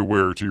you're very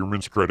aware, to your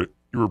immense credit,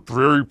 you are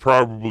very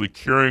probably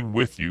carrying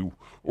with you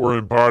or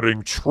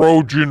embodying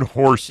Trojan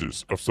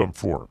horses of some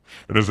form.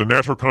 And as a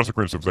natural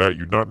consequence of that,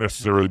 you'd not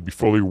necessarily be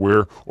fully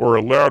aware or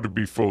allowed to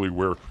be fully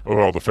aware of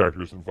all the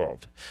factors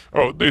involved.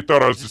 Oh, they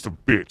thought I was just a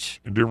bitch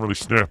and didn't really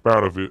snap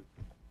out of it,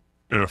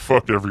 and it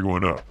fucked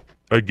everyone up.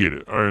 I get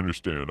it. I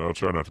understand. I'll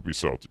try not to be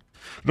salty.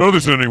 None of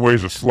this in any way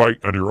is a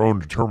slight on your own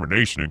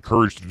determination and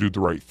courage to do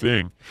the right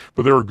thing,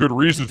 but there are good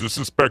reasons to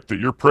suspect that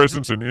your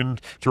presence and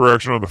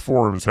interaction on the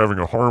forum is having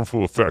a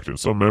harmful effect on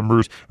some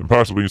members and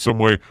possibly in some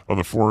way on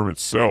the forum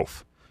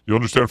itself. You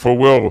understand full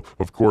well,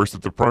 of course,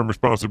 that the prime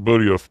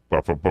responsibility of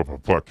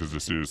because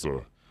this is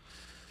a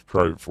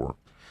private forum,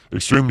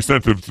 extremely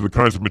sensitive to the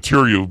kinds of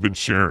material you've been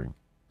sharing.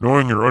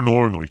 Knowing or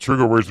unknowingly,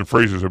 trigger words and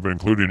phrases have been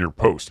included in your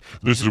post.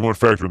 This is one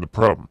factor in the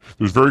problem.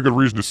 There's very good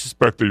reason to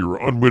suspect that you're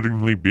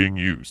unwittingly being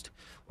used.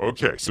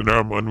 Okay, so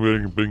now I'm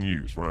unwittingly being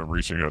used when I'm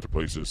reaching out to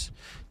places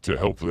to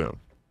help them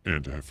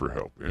and for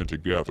help and to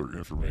gather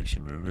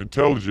information and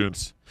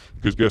intelligence.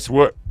 Because guess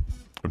what?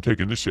 I'm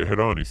taking this shit head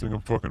on. You think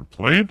I'm fucking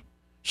playing?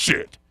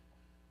 Shit.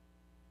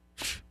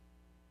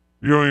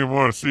 You don't even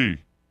want to see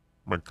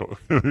you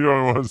don't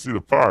even want to see the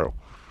pile.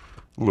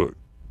 Look,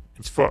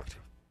 it's fucked.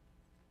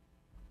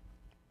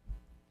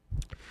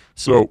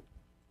 So,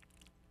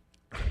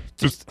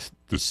 just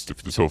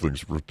this whole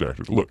thing's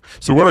redacted. Look,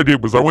 so what I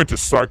did was I went to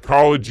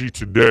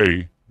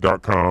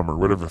psychologytoday.com or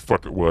whatever the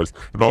fuck it was,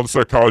 and all the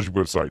psychology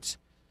websites,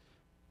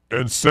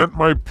 and sent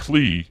my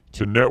plea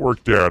to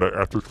network data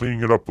after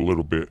cleaning it up a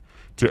little bit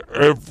to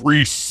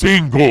every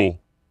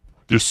single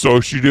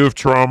dissociative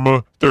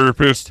trauma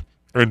therapist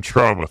and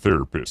trauma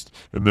therapist,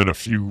 and then a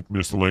few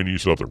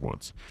miscellaneous other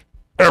ones.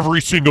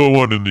 Every single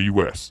one in the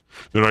U.S.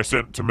 Then I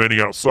sent to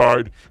many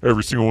outside,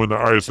 every single one in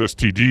the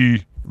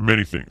ISSTD,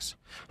 many things.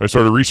 I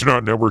started reaching out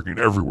and networking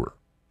everywhere.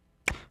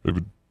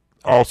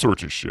 All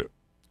sorts of shit.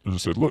 And I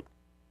said, look,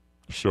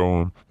 show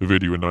them the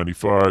video in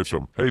 95. Show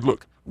them, hey,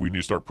 look, we need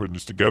to start putting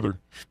this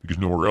together because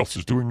nowhere else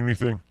is doing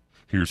anything.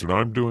 Here's what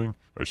I'm doing.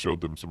 I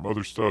showed them some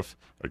other stuff.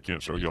 I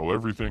can't show y'all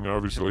everything,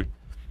 obviously.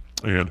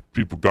 And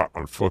people got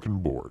on fucking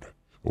board.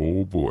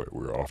 Oh, boy,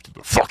 we're off to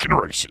the fucking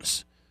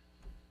races.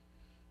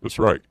 That's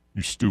right,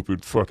 you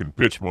stupid fucking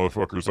bitch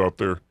motherfuckers out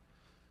there.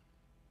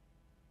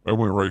 I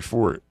went right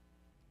for it.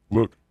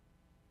 Look,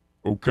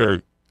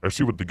 okay, I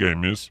see what the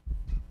game is.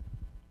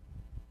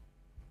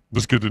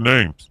 Let's get the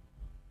names.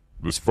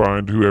 Let's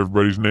find who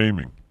everybody's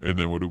naming. And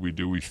then what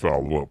do? We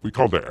follow up. We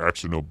call that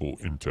actionable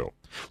intel.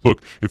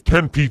 Look, if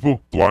 10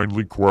 people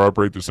blindly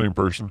corroborate the same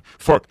person,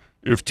 fuck.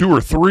 If 2 or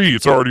 3,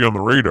 it's already on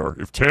the radar.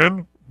 If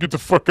 10, get the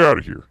fuck out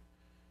of here.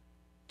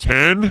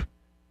 10?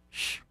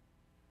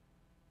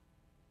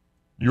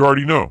 You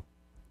already know.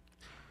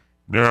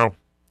 Now,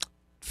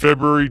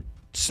 February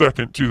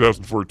 2nd,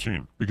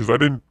 2014, because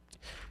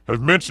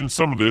I've mentioned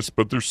some of this,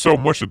 but there's so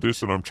much of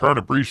this, and I'm trying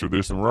to breeze through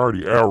this, and we're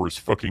already hours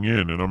fucking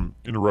in, and I'm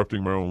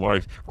interrupting my own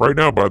life. Right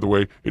now, by the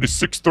way, it is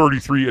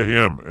 6:33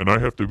 a.m., and I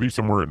have to be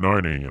somewhere at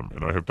 9 a.m.,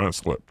 and I have not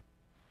slept.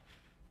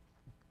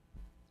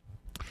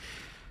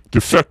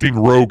 Defecting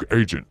rogue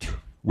agent.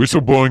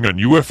 Whistleblowing on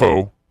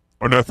UFO,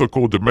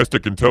 unethical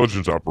domestic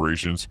intelligence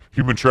operations,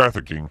 human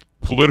trafficking,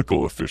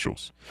 political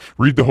officials.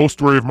 Read the whole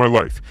story of my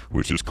life,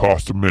 which has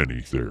cost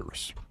many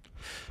theirs.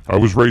 I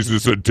was raised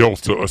as a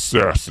Delta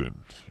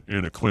assassin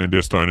in a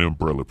clandestine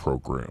umbrella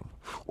program.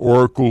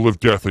 Oracle of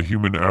Death, a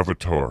human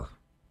avatar.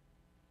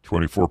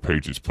 24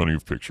 pages, plenty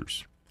of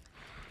pictures.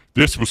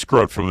 This was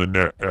scrubbed from the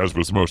net, as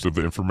was most of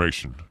the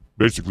information.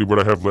 Basically, what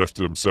I have left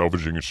I'm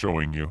salvaging and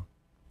showing you.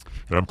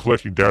 And I'm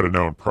collecting data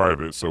now in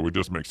private, so it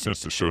does make sense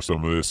to show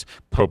some of this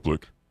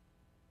public.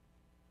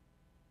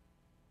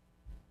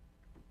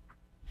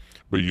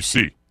 But you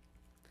see,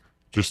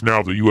 just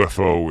now the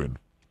UFO and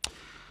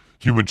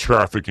human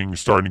trafficking is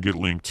starting to get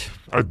linked.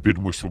 I've been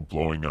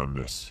whistleblowing on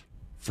this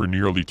for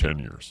nearly 10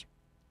 years.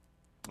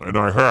 And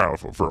I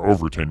have for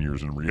over 10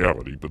 years in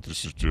reality, but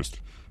this is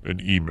just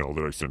an email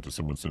that I sent to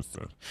someone since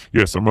then.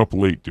 Yes, I'm up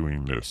late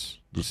doing this.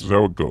 This is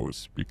how it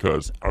goes,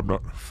 because I'm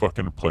not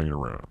fucking playing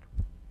around.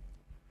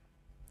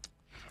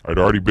 I'd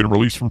already been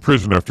released from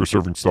prison after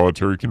serving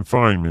solitary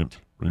confinement,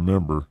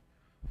 remember,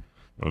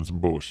 on some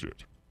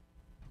bullshit.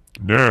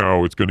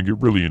 Now it's going to get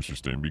really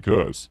interesting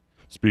because,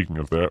 speaking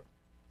of that,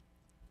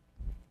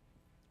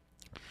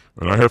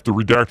 and I have to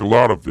redact a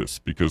lot of this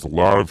because a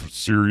lot of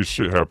serious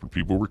shit happened.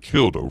 People were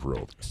killed over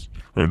all this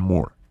and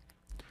more.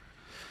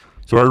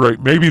 So I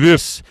write, maybe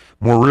this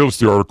more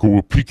realistic article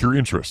will pique your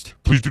interest.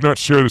 Please do not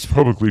share this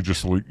publicly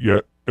just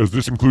yet, as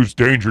this includes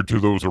danger to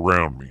those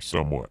around me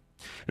somewhat.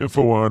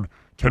 Info on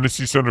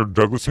Tennessee Senator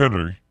Douglas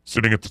Henry,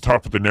 sitting at the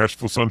top of the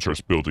Nashville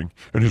SunTrust building,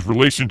 and his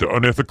relation to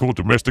unethical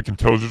domestic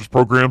intelligence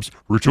programs,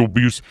 ritual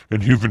abuse,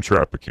 and human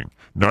trafficking.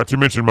 Not to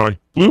mention my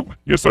bloop.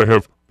 Yes, I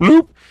have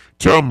bloop.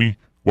 Tell me,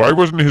 why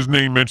wasn't his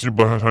name mentioned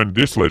behind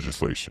this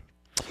legislation?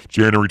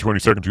 January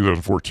 22nd,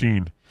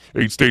 2014.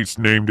 8 states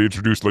named to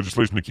introduce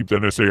legislation to keep the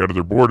NSA out of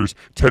their borders.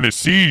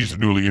 Tennessee's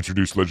newly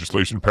introduced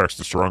legislation packs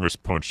the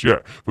strongest punch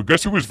yet. But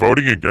guess who was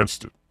voting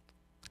against it?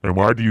 And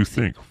why do you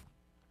think?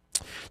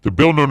 The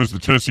bill known as the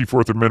Tennessee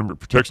Fourth Amendment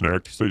Protection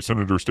Act, State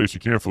Senator Stacey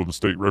Canfield and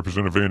State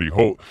Representative Andy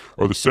Holt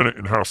are the Senate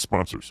and House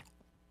sponsors.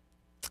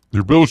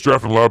 Their bill is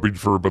drafted and lobbied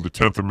for by the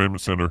 10th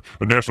Amendment Center,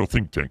 a national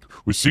think tank,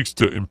 which seeks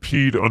to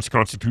impede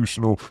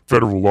unconstitutional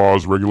federal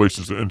laws,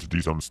 regulations, and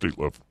entities on the state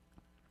level.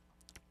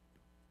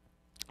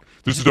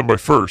 This is done by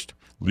first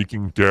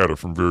leaking data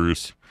from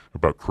various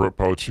about corrupt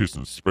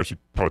politicians, especially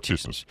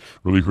politicians,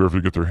 really whoever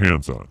they get their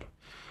hands on.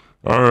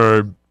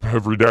 I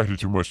have redacted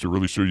too much to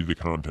really show you the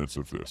contents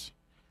of this.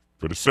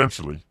 But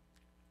essentially,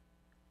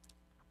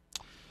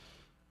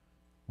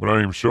 what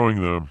I am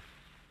showing them.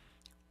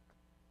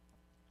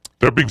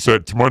 That being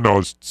said, to my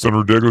knowledge,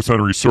 Senator Douglas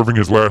Henry is serving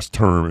his last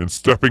term and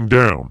stepping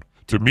down.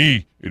 To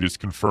me, it is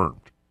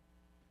confirmed,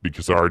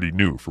 because I already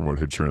knew from what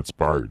had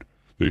transpired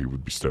that he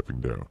would be stepping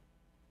down.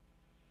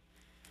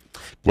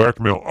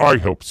 Blackmail I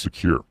helped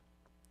secure.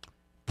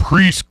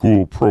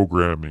 Preschool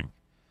programming.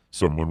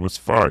 Someone was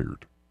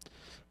fired.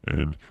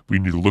 And we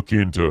need to look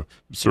into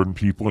certain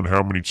people and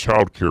how many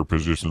child care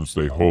positions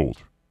they hold.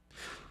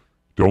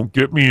 Don't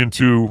get me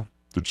into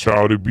the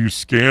child abuse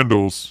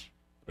scandals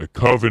at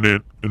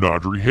Covenant and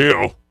Audrey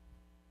Hale.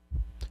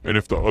 And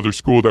if the other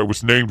school that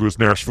was named was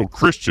Nashville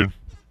Christian,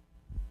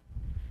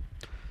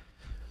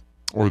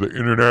 or the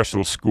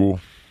International School,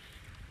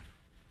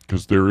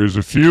 because there is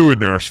a few in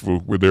Nashville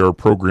where they are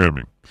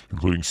programming,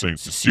 including St.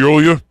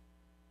 Cecilia,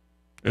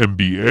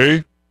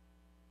 MBA,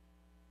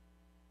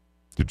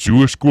 the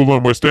Jewish School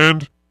on West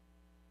End,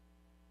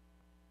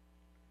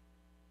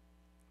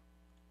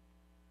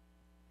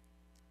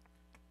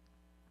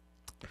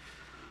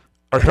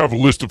 I have a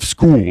list of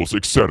schools,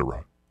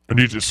 etc. I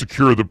need to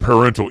secure the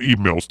parental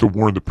emails to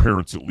warn the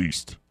parents at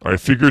least. I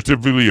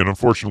figuratively and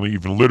unfortunately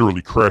even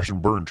literally crash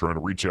and burn trying to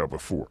reach out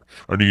before.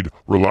 I need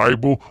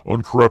reliable,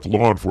 uncorrupt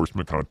law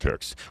enforcement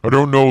contacts. I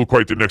don't know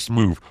quite the next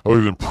move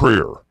other than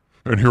prayer.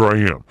 And here I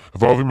am,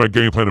 evolving my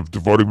game plan of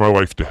devoting my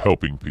life to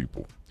helping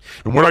people.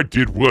 And what I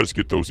did was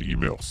get those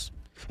emails.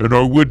 And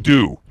I would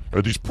do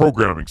at these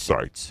programming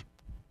sites.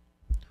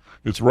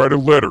 It's write a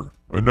letter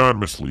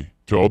anonymously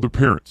to all the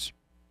parents,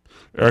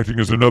 acting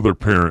as another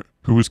parent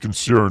who is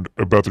concerned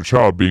about their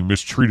child being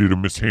mistreated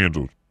and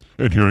mishandled,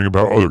 and hearing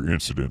about other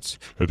incidents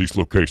at these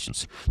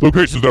locations.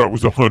 Locations that I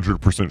was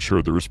 100%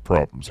 sure there was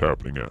problems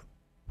happening at.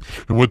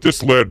 And what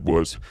this led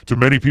was to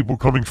many people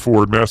coming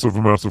forward, massive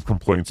amounts of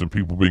complaints, and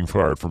people being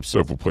fired from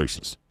several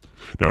places.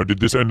 Now, did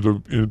this end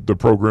the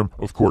program?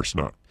 Of course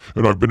not.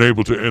 And I've been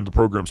able to end the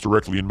programs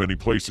directly in many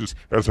places,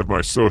 as have my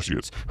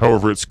associates.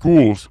 However, at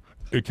schools,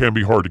 it can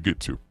be hard to get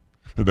to.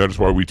 And that is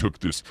why we took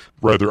this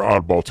rather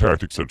oddball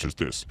tactic such as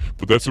this.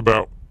 But that's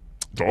about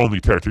the only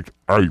tactic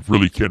I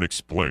really can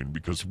explain,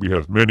 because we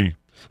have many,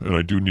 and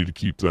I do need to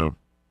keep them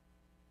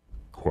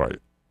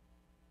quiet.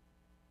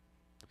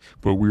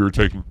 But we are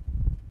taking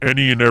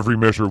any and every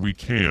measure we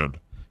can,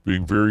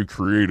 being very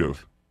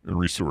creative and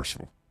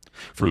resourceful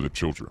for the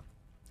children.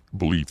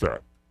 Believe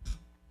that.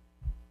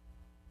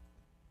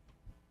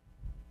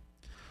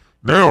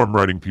 Now I'm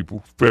writing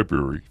people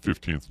February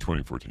 15th,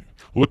 2014.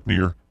 Look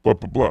near, blah,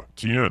 blah, blah.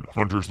 TN,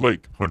 Hunter's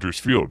Lake, Hunter's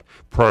Field,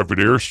 private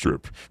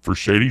airstrip for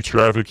shady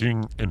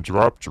trafficking and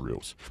drop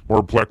drills.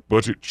 More black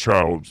budget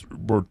drills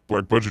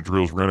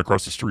ran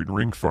across the street in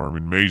Ring Farm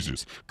in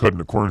mazes, cut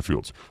into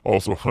cornfields.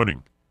 Also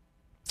hunting.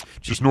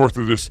 Just north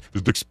of this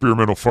is the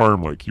experimental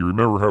farm lake. You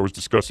remember how I was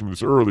discussing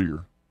this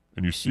earlier.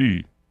 And you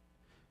see,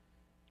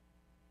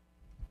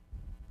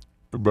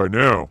 by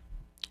now,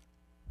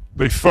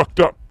 they fucked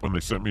up when they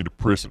sent me to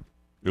prison,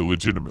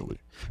 illegitimately.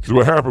 Because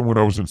what happened when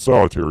I was in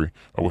solitary,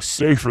 I was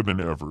safer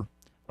than ever.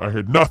 I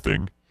had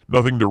nothing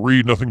to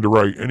read, nothing to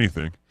write,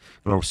 anything.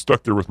 And I was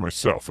stuck there with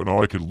myself, and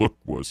all I could look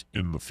was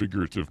in the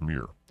figurative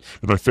mirror.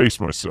 And I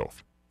faced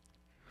myself.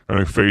 And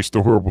I faced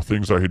the horrible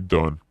things I had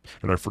done,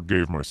 and I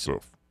forgave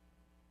myself.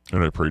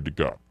 And I prayed to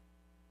God.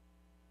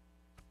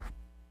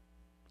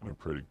 And I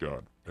pray to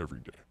God every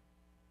day.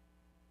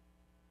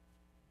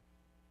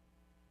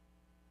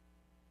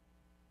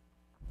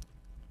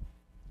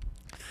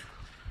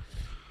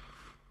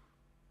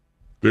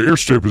 The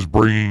airstrip is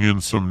bringing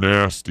in some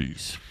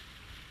nasties.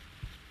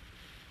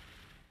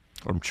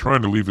 I'm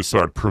trying to leave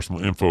aside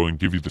personal info and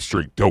give you the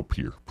straight dope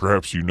here.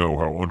 Perhaps you know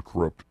how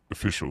uncorrupt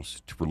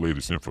officials to relay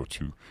this info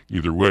to.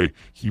 Either way,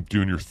 keep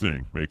doing your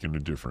thing, making a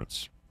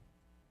difference.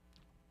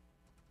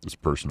 This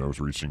person I was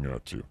reaching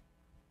out to.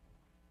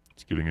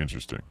 It's getting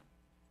interesting.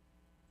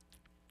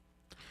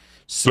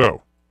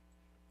 So,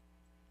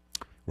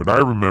 when I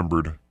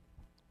remembered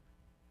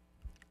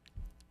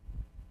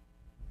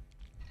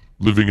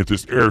living at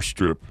this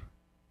airstrip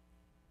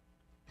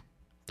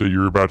that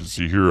you're about to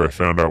see here, I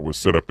found out was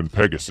set up in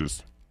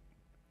Pegasus,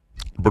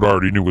 but I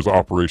already knew was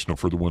operational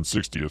for the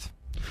 160th.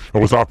 I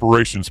was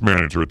operations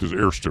manager at this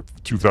airstrip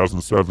from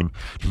 2007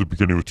 to the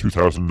beginning of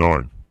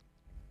 2009.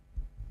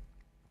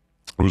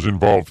 I was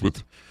involved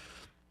with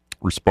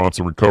response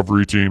and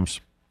recovery teams,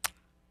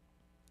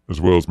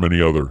 as well as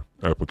many other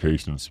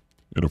applications,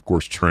 and of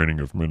course training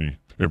of many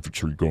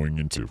infantry going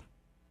into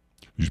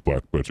these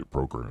black budget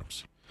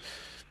programs.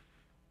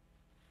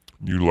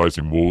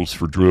 Utilizing wolves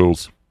for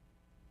drills,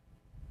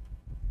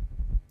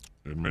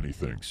 and many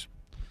things.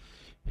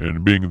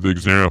 And being the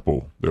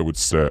example that would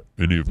set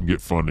and even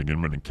get funding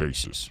in many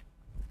cases.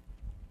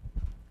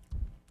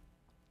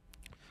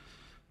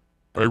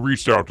 I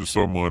reached out to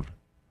someone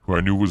who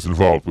I knew was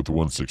involved with the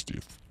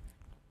 160th.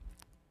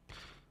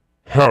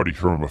 Howdy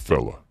from a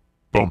fella.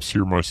 Bumps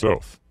here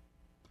myself.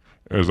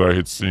 As I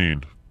had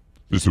seen,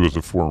 this was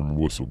a former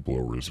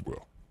whistleblower as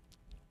well.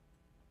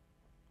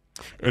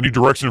 Any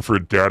direction for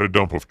a data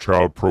dump of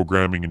child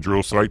programming and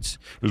drill sites,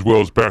 as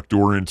well as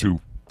backdoor into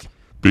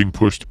being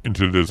pushed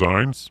into the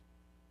designs?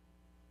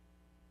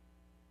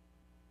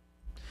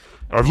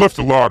 I've left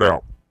a lot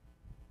out.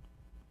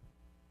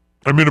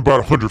 I'm in about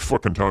 100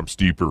 fucking times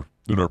deeper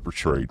than I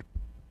portrayed.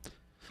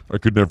 I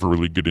could never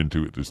really get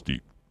into it this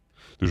deep.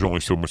 There's only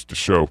so much to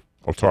show.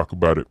 I'll talk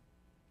about it.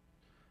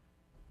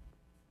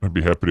 I'd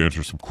be happy to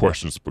answer some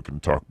questions, but can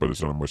talk about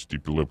this on a much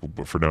deeper level.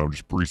 But for now, I'm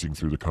just breezing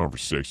through the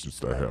conversations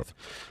that I have.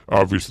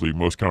 Obviously,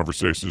 most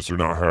conversations are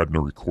not had in a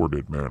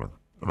recorded manner.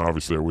 And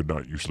obviously, I would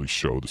not usually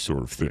show the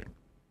sort of thing.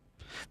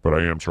 But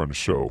I am trying to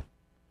show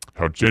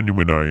how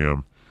genuine I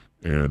am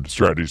and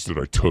strategies that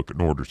I took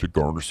in order to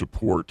garner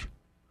support.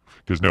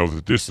 Because now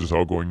that this is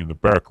all going in the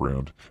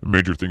background, and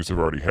major things have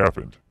already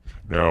happened,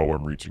 now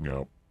I'm reaching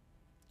out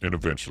and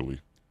eventually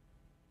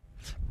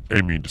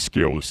aiming to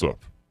scale this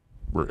up,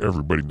 where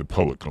everybody in the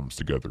public comes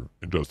together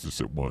and does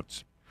this at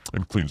once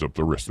and cleans up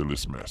the rest of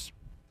this mess.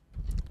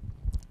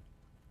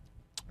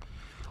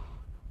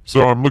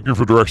 So I'm looking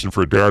for direction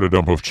for a data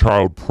dump of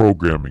child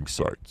programming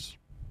sites.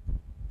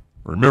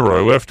 Remember,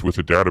 I left with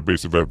a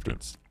database of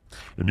evidence.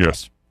 And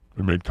yes,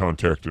 I made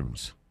contact and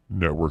was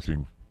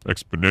networking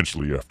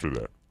exponentially after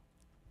that.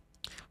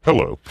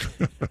 Hello.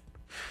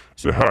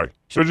 Say hi.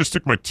 Should I just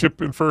stick my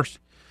tip in first?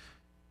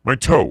 My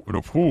toe in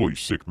a pool, you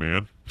sick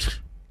man.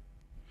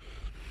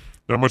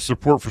 Not much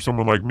support for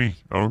someone like me.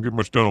 I don't get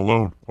much done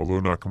alone, although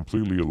not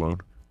completely alone.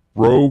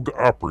 Rogue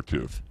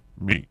operative.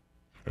 Me.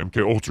 MK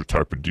Ultra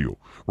type of deal.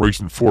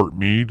 Racing Fort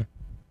Meade,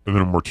 and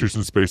then a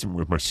mortician's basement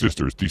with my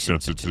sister's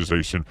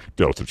desensitization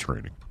Delta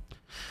training.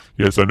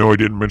 Yes, I know I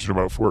didn't mention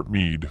about Fort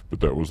Meade, but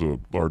that was a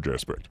large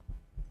aspect.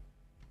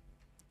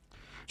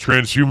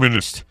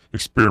 Transhumanist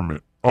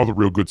experiment All the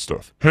real good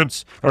stuff.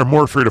 Hence, I'm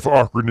more afraid of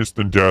awkwardness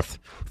than death,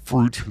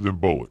 fruit than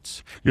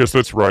bullets. Yes,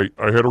 that's right.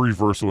 I had a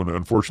reversal, and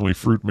unfortunately,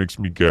 fruit makes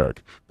me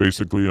gag.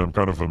 Basically, I'm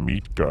kind of a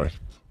meat guy.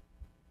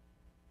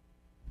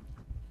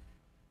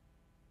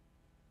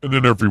 And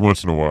then every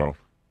once in a while,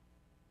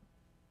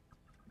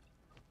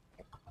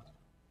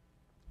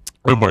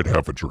 I might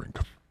have a drink.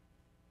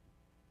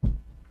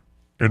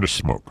 And a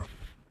smoke.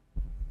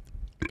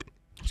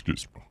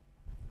 Excuse me.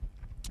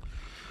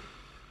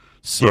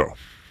 So,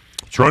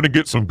 trying to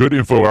get some good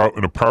info out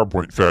in a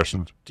PowerPoint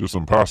fashion to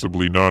some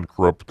possibly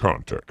non-corrupt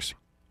contacts.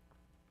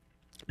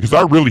 Because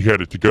I really had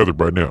it together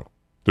by now.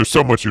 There's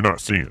so much you're not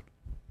seeing.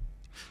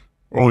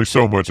 Only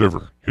so much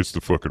ever hits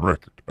the fucking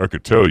record. I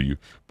could tell you,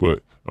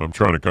 but I'm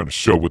trying to kind of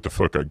show what the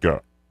fuck I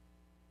got.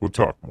 We'll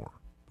talk more,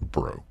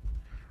 bro.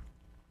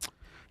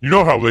 You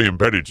know how they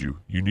embedded you.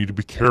 You need to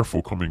be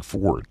careful coming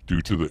forward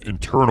due to the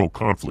internal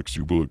conflicts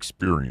you will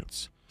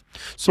experience.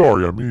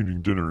 Sorry, I'm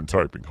eating dinner and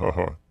typing,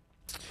 haha.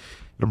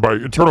 And by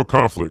internal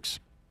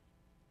conflicts,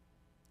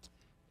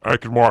 I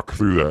can walk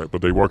through that,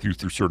 but they walk you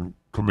through certain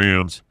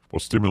commands while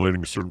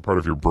stimulating a certain part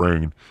of your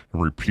brain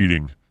and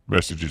repeating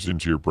messages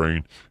into your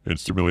brain and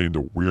stimulating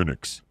the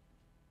Wernicke's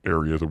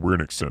area, the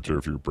Wernicke center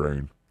of your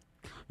brain,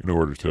 in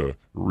order to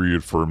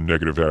reaffirm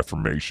negative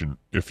affirmation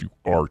if you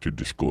are to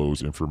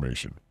disclose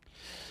information.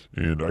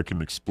 And I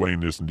can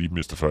explain this and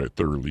demystify it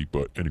thoroughly,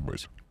 but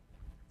anyways.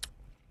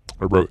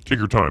 I wrote, take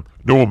your time.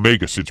 No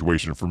Omega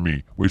situation for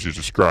me, which is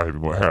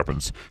describing what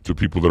happens to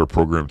people that are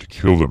programmed to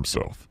kill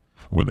themselves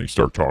when they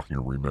start talking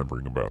or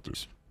remembering about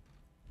this.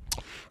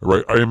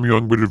 Alright, I am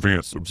young but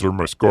advanced. Observe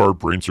my scar,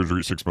 brain surgery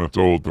at 6 months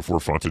old, before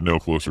fontanelle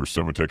closer,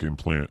 Semitech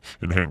implant,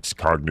 enhanced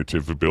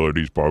cognitive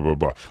abilities, blah, blah,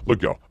 blah.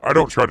 Look, y'all, I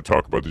don't try to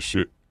talk about this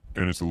shit,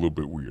 and it's a little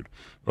bit weird.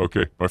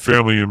 Okay, my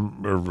family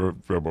and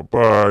blah, blah,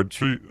 blah,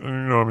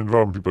 I'm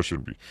involved in people I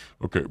shouldn't be.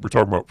 Okay, we're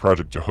talking about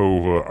Project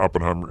Jehovah,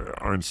 Oppenheimer,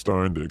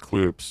 Einstein, the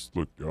eclipse.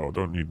 Look, y'all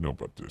don't need to know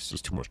about this.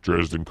 It's too much.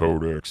 Dresden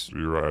Codex,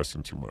 you're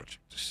asking too much.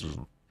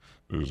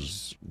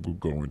 We'll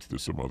go into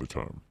this some other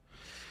time.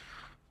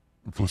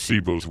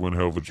 Placebo's one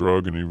hell of a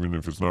drug, and even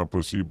if it's not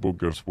placebo,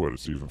 guess what?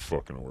 It's even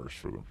fucking worse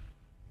for them.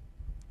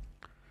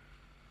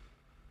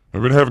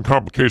 I've been having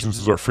complications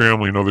as our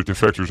family and other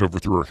defectors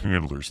overthrew our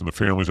handlers, and the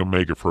family's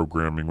Omega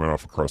programming went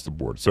off across the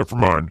board, except for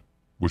mine,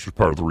 which was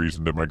part of the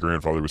reason that my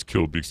grandfather was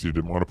killed because he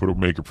didn't want to put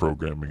Omega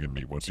programming in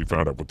me once he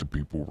found out what the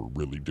people were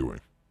really doing.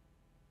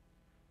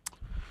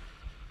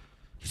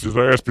 He says,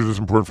 I asked because it's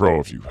important for all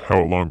of you.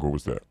 How long ago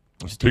was that?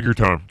 I said, take your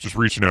time, just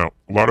reaching out.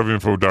 A lot of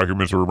info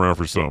documents are around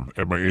for some,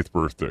 at my 8th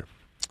birthday.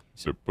 I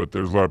said, but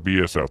there's a lot of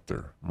BS out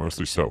there.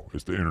 Mostly so.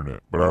 It's the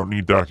internet. But I don't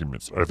need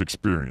documents. I have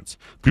experience.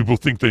 People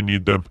think they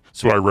need them,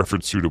 so I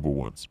reference suitable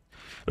ones.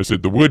 I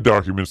said, the wood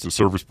documents, the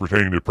service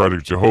pertaining to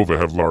Project Jehovah,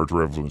 have large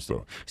relevance,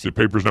 though. I said,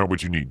 paper's not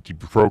what you need. Deep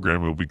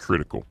programming will be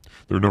critical.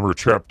 There are a number of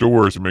trap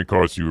doors that may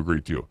cost you a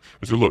great deal.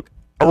 I said, look,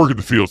 I work in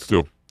the field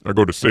still. I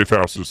go to safe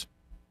houses.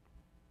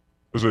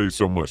 I say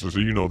so much. I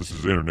said, you know, this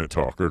is internet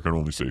talk. I can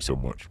only say so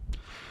much.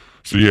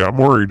 So yeah, I'm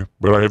worried,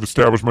 but I have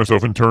established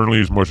myself internally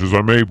as much as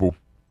I'm able.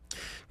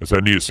 As I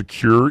need a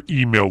secure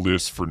email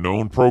list for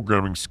known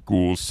programming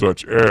schools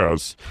such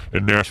as,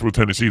 in Nashville,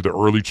 Tennessee, the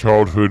Early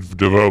Childhood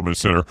Development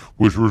Center,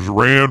 which was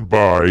ran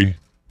by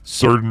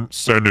certain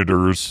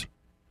senators.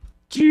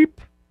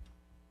 Jeep.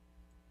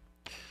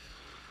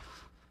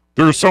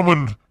 There is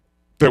someone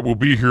that will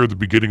be here at the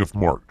beginning of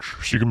March.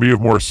 She can be of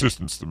more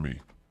assistance to me.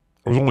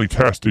 I was only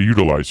tasked to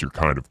utilize your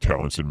kind of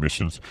talents and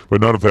missions,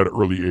 but not of that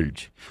early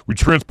age. We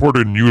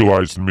transported and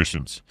utilized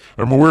missions.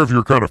 I'm aware of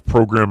your kind of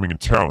programming and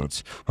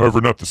talents, however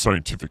not the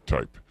scientific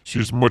type. She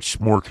is much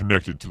more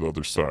connected to the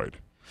other side.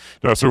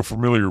 Not so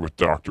familiar with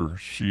Doctor,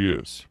 she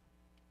is.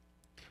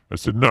 I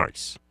said,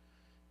 nice.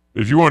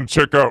 If you want to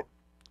check out,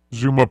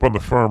 zoom up on the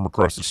farm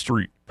across the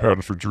street.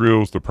 Patterns for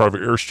drills, the private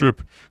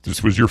airstrip,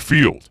 this was your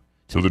field.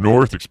 To the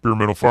north,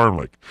 experimental farm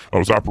lake. I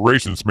was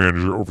operations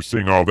manager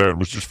overseeing all that and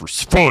was just for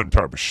fun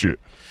type of shit.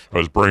 I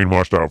was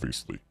brainwashed,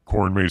 obviously.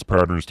 Corn maze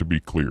patterns to be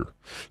clear.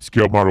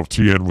 Scale model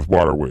TN with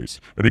waterways.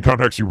 Any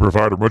contacts you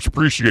provide are much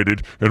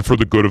appreciated and for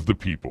the good of the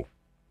people.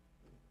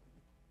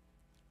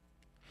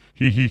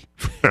 Hee.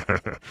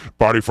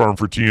 Body farm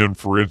for TN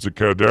forensic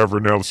cadaver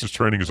analysis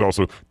training is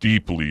also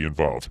deeply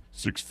involved.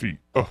 6 feet.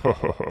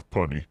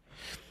 Punny.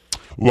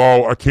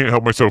 Lol, I can't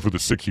help myself with a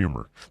sick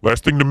humor.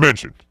 Last thing to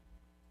mention.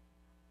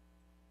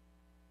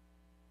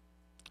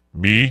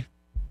 Me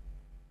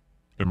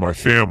and my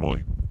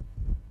family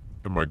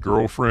and my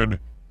girlfriend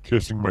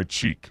kissing my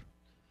cheek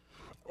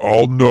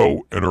all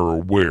know and are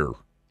aware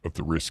of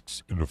the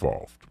risks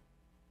involved.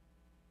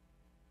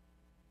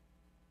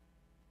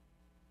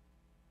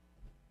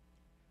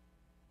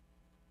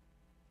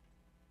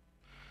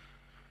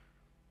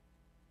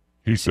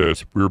 He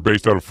says, we were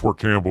based out of Fort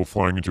Campbell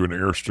flying into an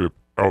airstrip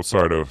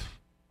outside of.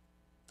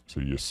 I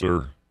said, yes,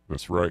 sir.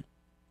 That's right.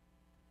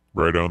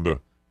 Right on the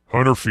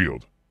Hunter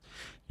Field.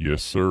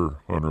 Yes, sir.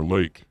 Hunter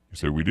Lake. He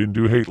said, we didn't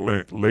do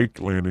lake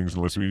landings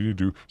unless we needed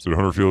to. So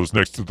Hunter Field is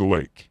next to the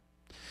lake.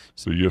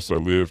 So yes, I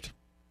lived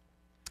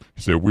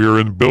He said, we are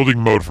in building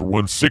mode for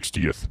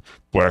 160th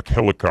Black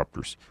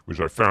Helicopters, which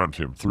I found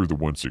him through the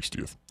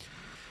 160th.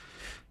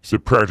 He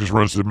said, practice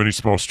runs to many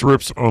small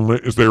strips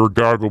as they were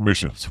goggle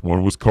missions.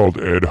 One was called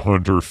Ed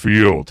Hunter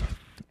Field.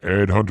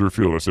 Ed Hunter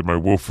Field. I said, my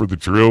wolf for the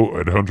drill,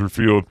 Ed Hunter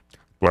Field.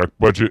 Black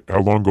budget.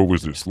 How long ago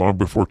was this? Long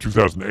before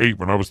 2008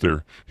 when I was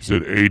there. He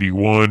said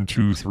 81,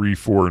 2, 3,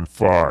 4, and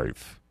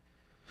 5.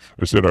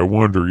 I said, I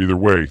wonder either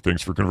way.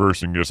 Thanks for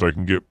conversing. Yes, I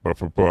can get blah,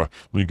 blah, blah.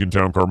 Lincoln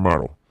Town Car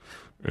model.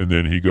 And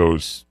then he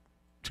goes,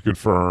 to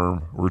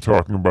confirm, we're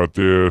talking about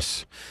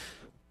this.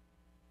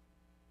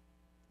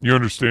 You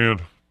understand?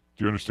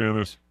 Do you understand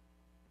this?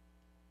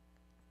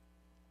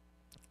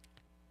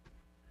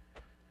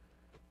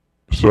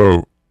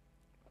 So,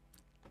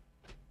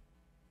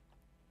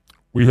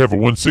 we have a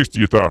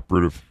 160th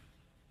operative.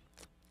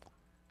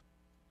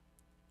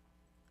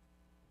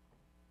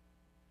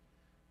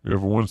 We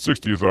have a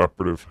 160th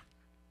operative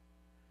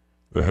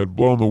that had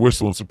blown the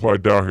whistle and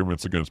supplied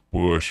documents against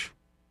Bush,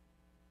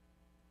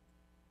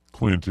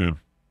 Clinton,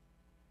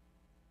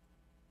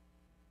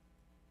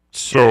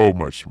 so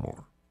much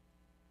more.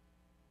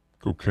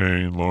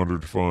 Cocaine,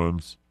 laundered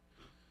funds,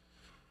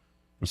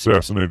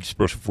 assassinated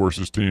special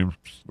forces teams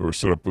that were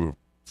set up with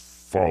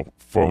a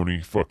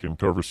phony fucking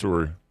cover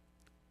story.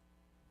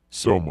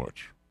 So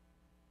much.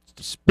 It's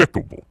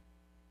despicable.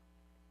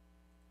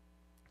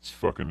 It's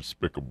fucking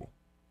despicable.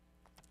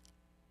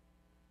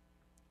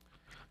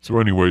 So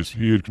anyways,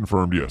 he had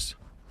confirmed, yes,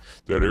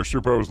 that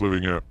airstrip I was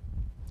living at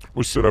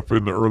was set up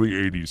in the early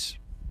 80s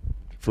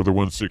for the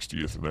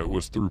 160th, and that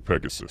was through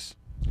Pegasus.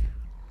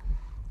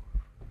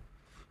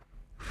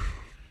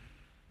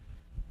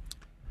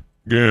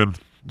 Again,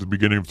 the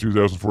beginning of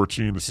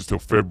 2014, this is till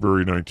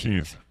February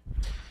 19th.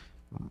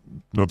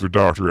 Another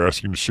doctor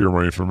asking to share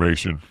my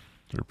information.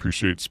 They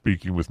appreciate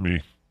speaking with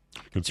me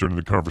concerning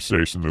the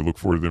conversation. They look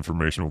forward to the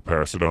information. Will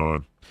pass it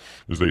on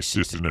as they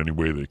assist in any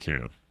way they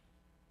can.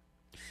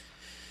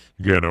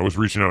 Again, I was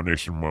reaching out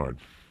nationwide.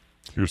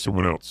 Here's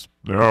someone else.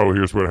 Now,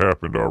 here's what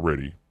happened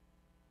already.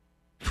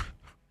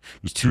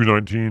 It's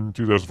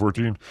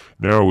 2/19/2014.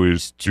 Now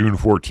is June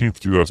 14th,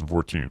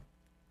 2014.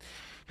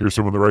 Here's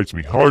someone that writes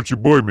me. Holler at your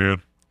boy,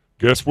 man.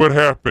 Guess what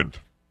happened?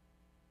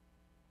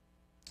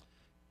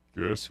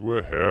 Guess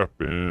what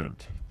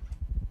happened?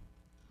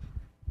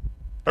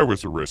 I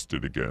was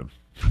arrested again.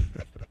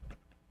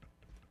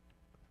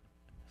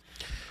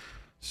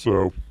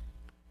 So,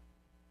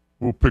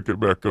 we'll pick it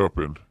back up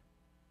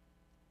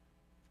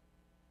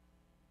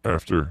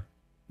after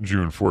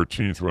June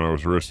 14th when I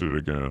was arrested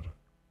again.